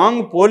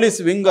స్ట్రాంగ్ పోలీస్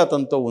వింగ్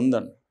అతనితో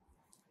ఉందని.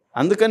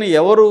 అందుకని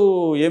ఎవరు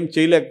ఏం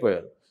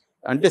చేయలేకపోయారు.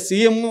 అంటే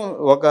సీఎం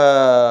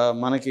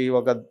మనకి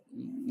ఒక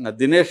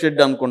దినేష్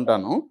రెడ్డి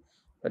అనుకుంటాను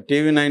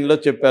టీవీ 9లో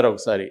చెప్పారు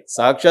ఒకసారి,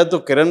 సాక్షాత్తు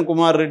కిరణ్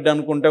కుమార్ రెడ్డి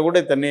అనుకుంటే కూడా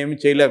ఇతన్ని ఏమి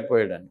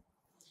చేయలేకపోయాడని.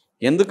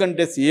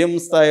 ఎందుకంటే సీఎం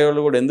స్థాయి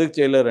వాళ్ళు కూడా ఎందుకు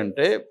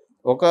చేయలేరంటే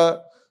ఒక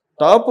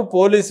టాప్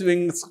పోలీస్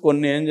వింగ్స్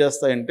కొన్ని ఏం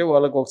చేస్తాయంటే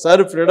వాళ్ళకు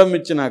ఒకసారి ఫ్రీడమ్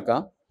ఇచ్చినాక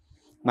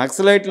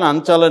నక్సలైట్లను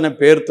అంచాలనే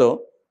పేరుతో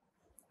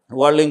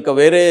వాళ్ళు ఇంకా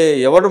వేరే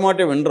ఎవరి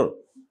మాట వినరు,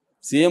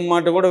 సీఎం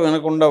మాట కూడా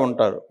వినకుండా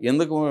ఉంటారు.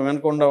 ఎందుకు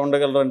వినకుండా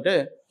ఉండగలరంటే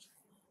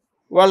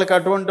వాళ్ళకి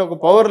అటువంటి ఒక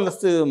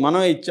పవర్లెస్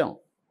మనమే ఇచ్చాం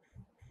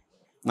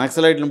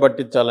నక్సలైట్లను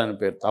పట్టించాలనే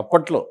పేరుతో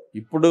అప్పట్లో.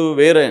 ఇప్పుడు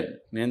వేరే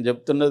నేను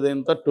చెప్తున్నది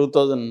ఎంత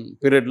 2000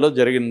 పీరియడ్లో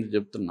జరిగింది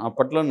చెప్తున్నా.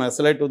 అప్పట్లో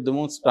నక్సలైట్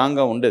ఉద్యమం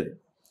స్ట్రాంగ్గా ఉండేది.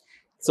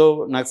 సో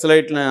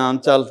నక్సలైట్ని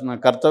అంచాల్సిన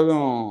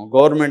కర్తవ్యం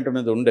గవర్నమెంట్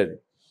మీద ఉండేది.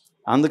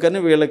 అందుకని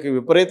వీళ్ళకి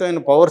విపరీతమైన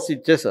పవర్స్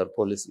ఇచ్చేశారు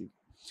పోలీసులు.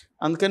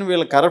 అందుకని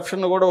వీళ్ళ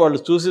కరప్షన్ కూడా వాళ్ళు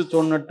చూసి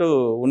చూడనట్టు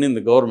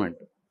ఉన్నింది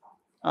గవర్నమెంట్.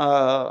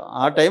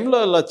 ఆ టైంలో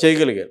అలా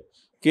చేయగలిగారు.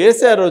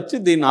 కేసీఆర్ వచ్చి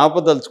దీన్ని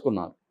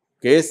ఆపదలుచుకున్నారు.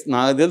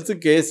 నాకు తెలిసి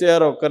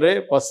కేసీఆర్ ఒక్కరే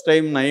ఫస్ట్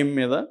టైం నయీం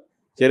మీద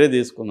చర్య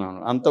తీసుకున్నాను.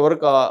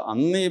 అంతవరకు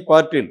అన్ని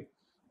పార్టీలు,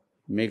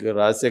 మీకు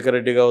రాజశేఖర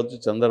రెడ్డి కావచ్చు,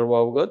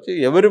 చంద్రబాబు కావచ్చు,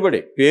 ఎవరిబడి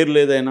పేర్లు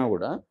ఏదైనా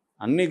కూడా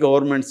అన్ని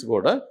గవర్నమెంట్స్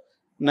కూడా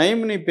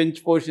నయీంని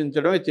పెంచి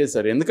పోషించడమే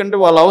చేశారు. ఎందుకంటే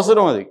వాళ్ళ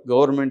అవసరం, అది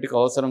గవర్నమెంట్కి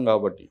అవసరం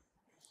కాబట్టి.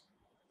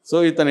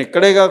 సో ఇతను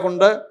ఇక్కడే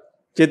కాకుండా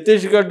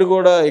ఛత్తీస్గఢ్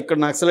కూడా, ఇక్కడ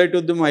నక్సలైట్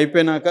ఉద్యమం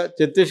అయిపోయినాక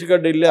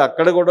ఛత్తీస్గఢ్ వెళ్ళి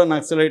అక్కడ కూడా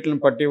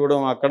నక్సలైట్లను పట్టి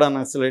ఇవ్వడం, అక్కడ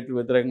నక్సలైట్లు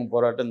వ్యతిరేకంగా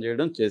పోరాటం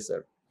చేయడం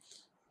చేశాడు.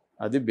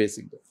 అది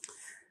బేసిక్గా.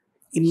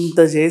 ఇంత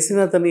చేసిన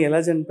అతను ఎలా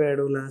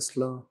చనిపోయాడు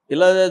లాస్ట్లో?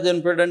 ఇలా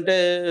చనిపోయాడంటే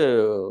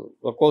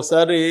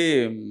ఒక్కొక్కసారి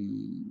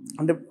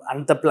అంటే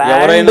అంత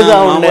ఎవరైనా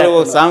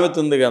ఒక సామెత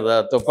ఉంది కదా,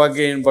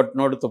 తుపాకీని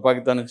పట్టినోడు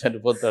తుపాకీతోనే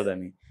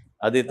చనిపోతాడని.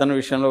 అది ఇతని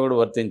విషయంలో కూడా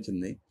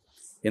వర్తించింది.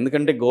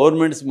 ఎందుకంటే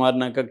గవర్నమెంట్స్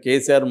మారినాక,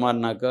 కేసీఆర్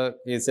మారినాక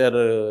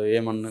కేసీఆర్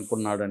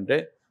ఏమనుకున్నాడంటే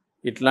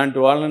ఇట్లాంటి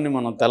వాళ్ళని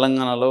మనం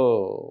తెలంగాణలో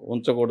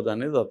ఉంచకూడదు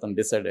అనేది అతను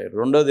డిసైడ్ అయ్యారు.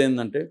 రెండోది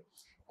ఏంటంటే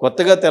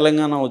కొత్తగా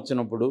తెలంగాణ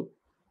వచ్చినప్పుడు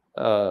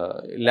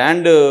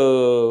ల్యాండ్,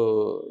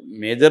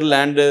 మేజర్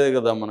ల్యాండే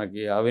కదా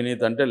మనకి,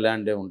 అవినీతి అంటే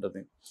ల్యాండే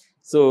ఉంటుంది.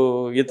 సో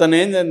ఇతను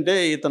ఏంటంటే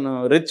ఇతను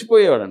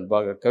రెచ్చిపోయేవాడండి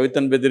బాగా.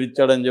 కవితను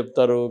బెదిరించాడని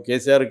చెప్తారు,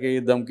 కేసీఆర్కి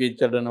ధమ్కి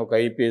ఇచ్చాడని ఒక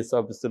ఐపీఎస్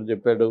ఆఫీసర్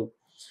చెప్పాడు,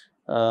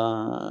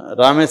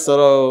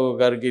 రామేశ్వరరావు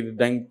గారికి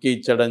ధమ్కి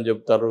ఇచ్చాడని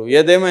చెప్తారు.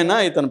 ఏదేమైనా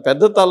ఇతను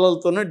పెద్ద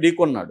తలలతోనే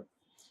ఢీకొన్నాడు.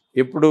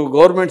 ఇప్పుడు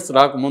గవర్నమెంట్స్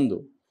రాకముందు.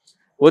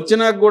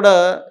 వచ్చినాక కూడా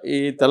ఈ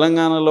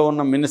తెలంగాణలో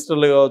ఉన్న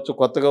మినిస్టర్లు కావచ్చు,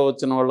 కొత్తగా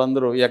వచ్చిన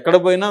వాళ్ళందరూ ఎక్కడ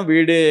పోయినా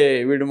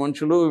వీడి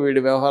మనుషులు, వీడి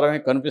వ్యవహారమే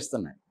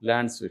కనిపిస్తున్నాయి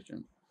ల్యాండ్స్ విషయం.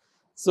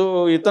 సో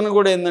ఇతను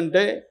కూడా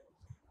ఏంటంటే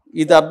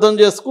ఇది అర్థం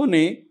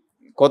చేసుకుని,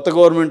 కొత్త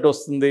గవర్నమెంట్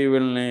వస్తుంది,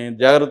 వీళ్ళని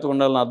జాగ్రత్తగా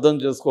ఉండాలని అర్థం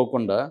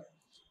చేసుకోకుండా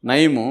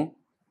నయీము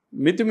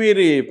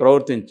మితిమీరి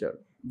ప్రవర్తించాడు.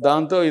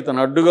 దాంతో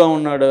ఇతను అడ్డుగా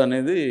ఉన్నాడు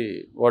అనేది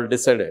వాళ్ళు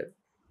డిసైడ్ అయ్యారు.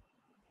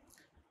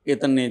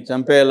 ఇతన్ని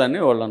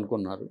చంపేయాలని వాళ్ళు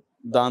అనుకున్నారు.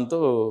 దాంతో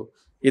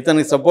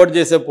ఇతనికి సపోర్ట్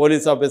చేసే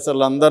పోలీస్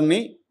ఆఫీసర్లు అందరినీ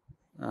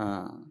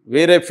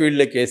వేరే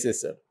ఫీల్డ్లోకి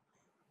వేసేసారు,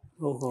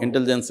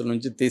 ఇంటెలిజెన్స్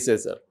నుంచి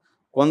తీసేశారు.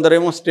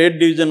 కొందరేమో స్టేట్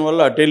డివిజన్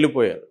వల్ల అటు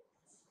వెళ్ళిపోయారు.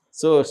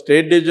 సో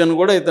స్టేట్ డివిజన్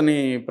కూడా ఇతని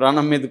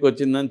ప్రాణం మీదకి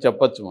వచ్చిందని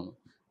చెప్పచ్చు మనం.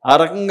 ఆ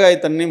రకంగా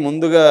ఇతన్ని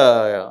ముందుగా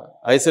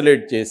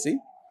ఐసోలేట్ చేసి,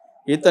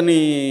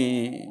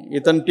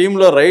 ఇతని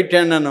టీంలో రైట్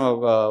హ్యాండ్ అని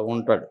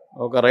ఉంటాడు,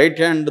 ఒక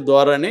రైట్ హ్యాండ్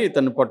ద్వారానే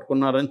ఇతన్ని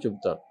పట్టుకున్నారని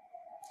చెబుతారు.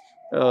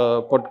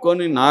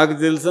 పట్టుకొని నాకు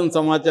తెలిసిన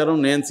సమాచారం,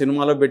 నేను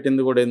సినిమాలో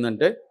పెట్టింది కూడా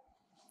ఏంటంటే,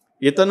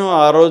 ఇతను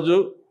ఆ రోజు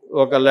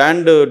ఒక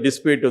ల్యాండ్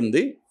డిస్ప్యూట్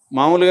ఉంది.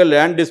 మామూలుగా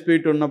ల్యాండ్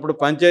డిస్ప్యూట్ ఉన్నప్పుడు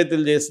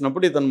పంచాయతీలు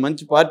చేసినప్పుడు ఇతను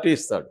మంచి పార్టీ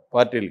ఇస్తాడు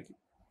పార్టీలకి.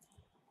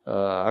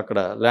 అక్కడ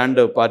ల్యాండ్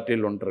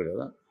పార్టీలు ఉంటారు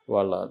కదా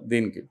వాళ్ళ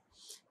దీనికి.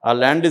 ఆ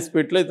ల్యాండ్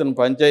డిస్ప్యూట్లో ఇతను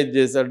పంచాయతీ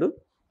చేశాడు.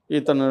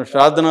 ఇతను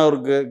షాద్నగర్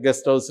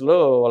గెస్ట్ హౌస్లో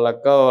వాళ్ళ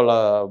అక్క వాళ్ళ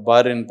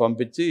భార్యని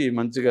పంపించి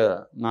మంచిగా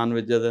నాన్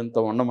వెజ్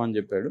అదంతా ఉండమని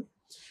చెప్పాడు.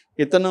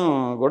 ఇతను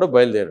కూడా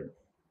బయలుదేరాడు.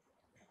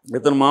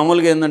 ఇతను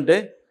మామూలుగా ఏంటంటే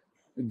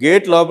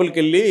గేట్ లోపలికి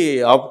వెళ్ళి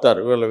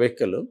ఆపుతారు వీళ్ళ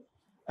వెహికల్.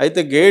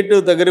 అయితే గేటు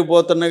దగ్గరికి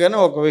పోతున్నా కానీ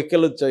ఒక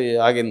వెహికల్ వచ్చి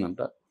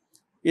ఆగిందంట.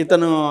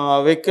 ఇతను ఆ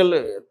వెహికల్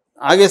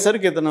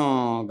ఆగేసరికి ఇతను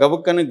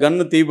గబక్కని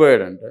గన్ను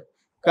తీయబోయాడంట.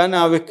 కానీ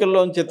ఆ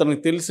వెహికల్లోంచి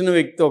ఇతనికి తెలిసిన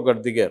వ్యక్తి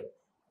ఒకటి దిగారు.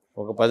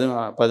 ఒక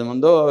 10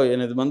 మందో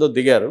 8 మందో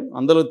దిగారు.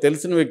 అందులో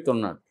తెలిసిన వ్యక్తి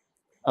ఉన్నాడు,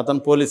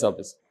 అతను పోలీస్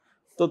ఆఫీసర్.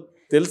 సో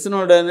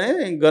తెలిసినోడనే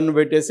గన్ను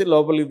పెట్టేసి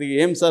లోపలికి దిగి,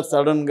 ఏం సార్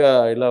సడన్గా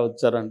ఇలా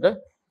వచ్చారంటే,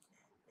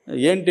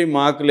 ఏంటి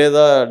మాకు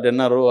లేదా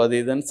డిన్నరు అది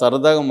ఇదని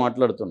సరదాగా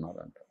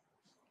మాట్లాడుతున్నారంట.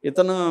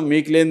 ఇతను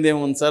మీకు లేనిది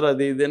ఏముంది సార్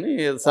అది ఇదని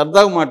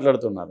సరదాగా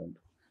మాట్లాడుతున్నారంట.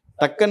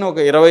 టక్కని ఒక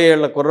 20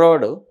 ఏళ్ల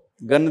కుర్రవాడు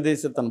గన్ను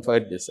తీసి తను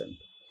ఫైర్ చేశాడు,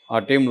 ఆ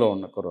టీంలో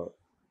ఉన్న కుర్రవాడు.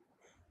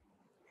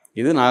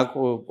 ఇది నాకు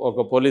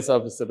ఒక పోలీస్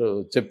ఆఫీసర్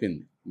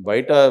చెప్పింది.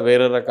 బయట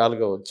వేరే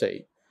రకాలుగా వచ్చాయి.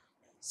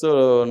 సో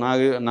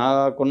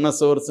నాకున్న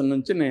సోర్స్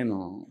నుంచి నేను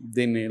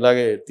దీన్ని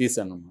ఇలాగే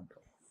తీశాను అన్నమాట.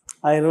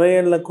 ఆ 20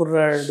 ఏళ్ల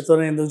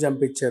కుర్రాడితోనే ఎందుకు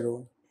చంపించారు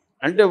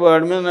అంటే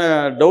వాడి మీద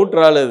డౌట్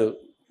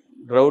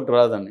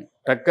రాదని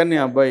టక్కని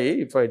అబ్బాయి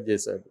ఫైట్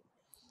చేశాడు.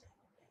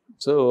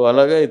 సో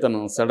అలాగే ఇతను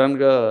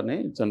సడన్గానే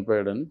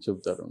చనిపోయాడని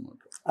చెబుతారు అన్నమాట.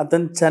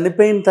 అతను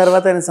చనిపోయిన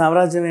తర్వాత ఆయన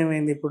సామ్రాజ్యం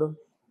ఏమైంది ఇప్పుడు?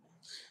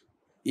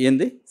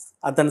 ఏంది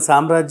అతని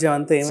సామ్రాజ్యం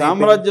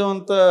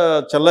అంతా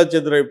చల్లా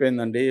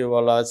చెదురైపోయిందండి.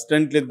 వాళ్ళ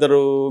అసిస్టెంట్లు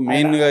ఇద్దరు,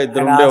 మెయిన్గా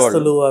ఇద్దరు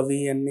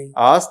ఉండేవాళ్ళు.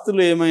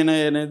 ఆస్తులు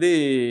ఏమైనాయి అనేది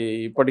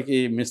ఇప్పటికీ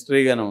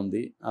మిస్టరీగానే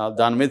ఉంది.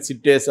 దాని మీద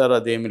సిట్ వేశారు,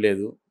 అదేమీ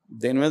లేదు.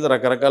 దీని మీద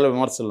రకరకాల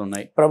విమర్శలు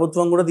ఉన్నాయి.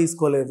 ప్రభుత్వం కూడా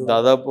తీసుకోలేదు.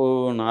 దాదాపు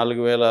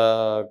 4,000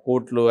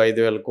 కోట్లు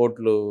 5,000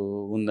 కోట్లు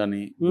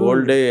ఉందని,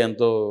 గోల్డే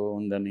ఎంతో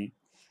ఉందని,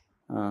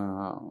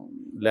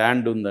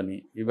 ల్యాండ్ ఉందని,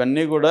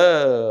 ఇవన్నీ కూడా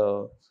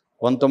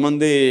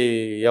కొంతమంది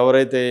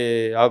ఎవరైతే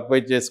ఆక్యుపై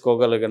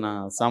చేసుకోగలిగిన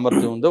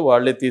సామర్థ్యం ఉందో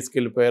వాళ్ళే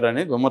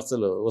తీసుకెళ్ళిపోయారని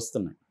విమర్శలు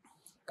వస్తున్నాయి.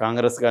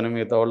 కాంగ్రెస్ కానీ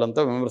మిగతా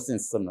వాళ్ళంతా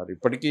విమర్శిస్తున్నారు.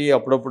 ఇప్పటికీ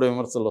అప్పుడప్పుడు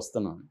విమర్శలు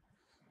వస్తున్నాయి.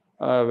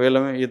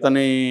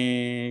 ఇతని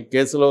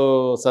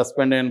కేసులో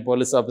సస్పెండ్ అయిన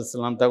పోలీస్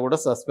ఆఫీసర్లంతా కూడా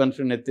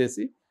సస్పెన్షన్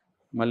ఎత్తేసి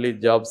మళ్ళీ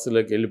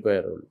జాబ్స్లోకి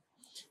వెళ్ళిపోయారు వాళ్ళు.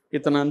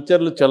 ఇతని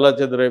అనుచరులు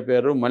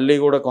చెల్లాచెదురైపోయారు. మళ్ళీ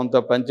కూడా కొంత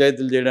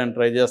పంచాయతీలు చేయడానికి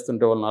ట్రై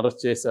చేస్తుంటే వాళ్ళని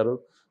అరెస్ట్ చేశారు.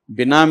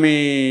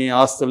 బినామీ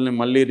ఆస్తుల్ని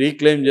మళ్ళీ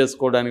రీక్లెయిమ్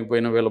చేసుకోవడానికి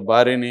పోయిన వీళ్ళ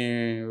భార్యని,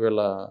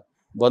 వీళ్ళ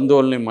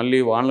బంధువుల్ని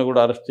మళ్ళీ వాళ్ళని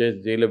కూడా అరెస్ట్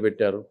చేసి జైల్లో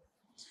పెట్టారు.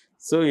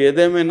 సో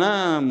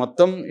ఏదేమైనా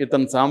మొత్తం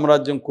ఇతని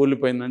సామ్రాజ్యం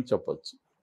కూలిపోయిందని చెప్పొచ్చు.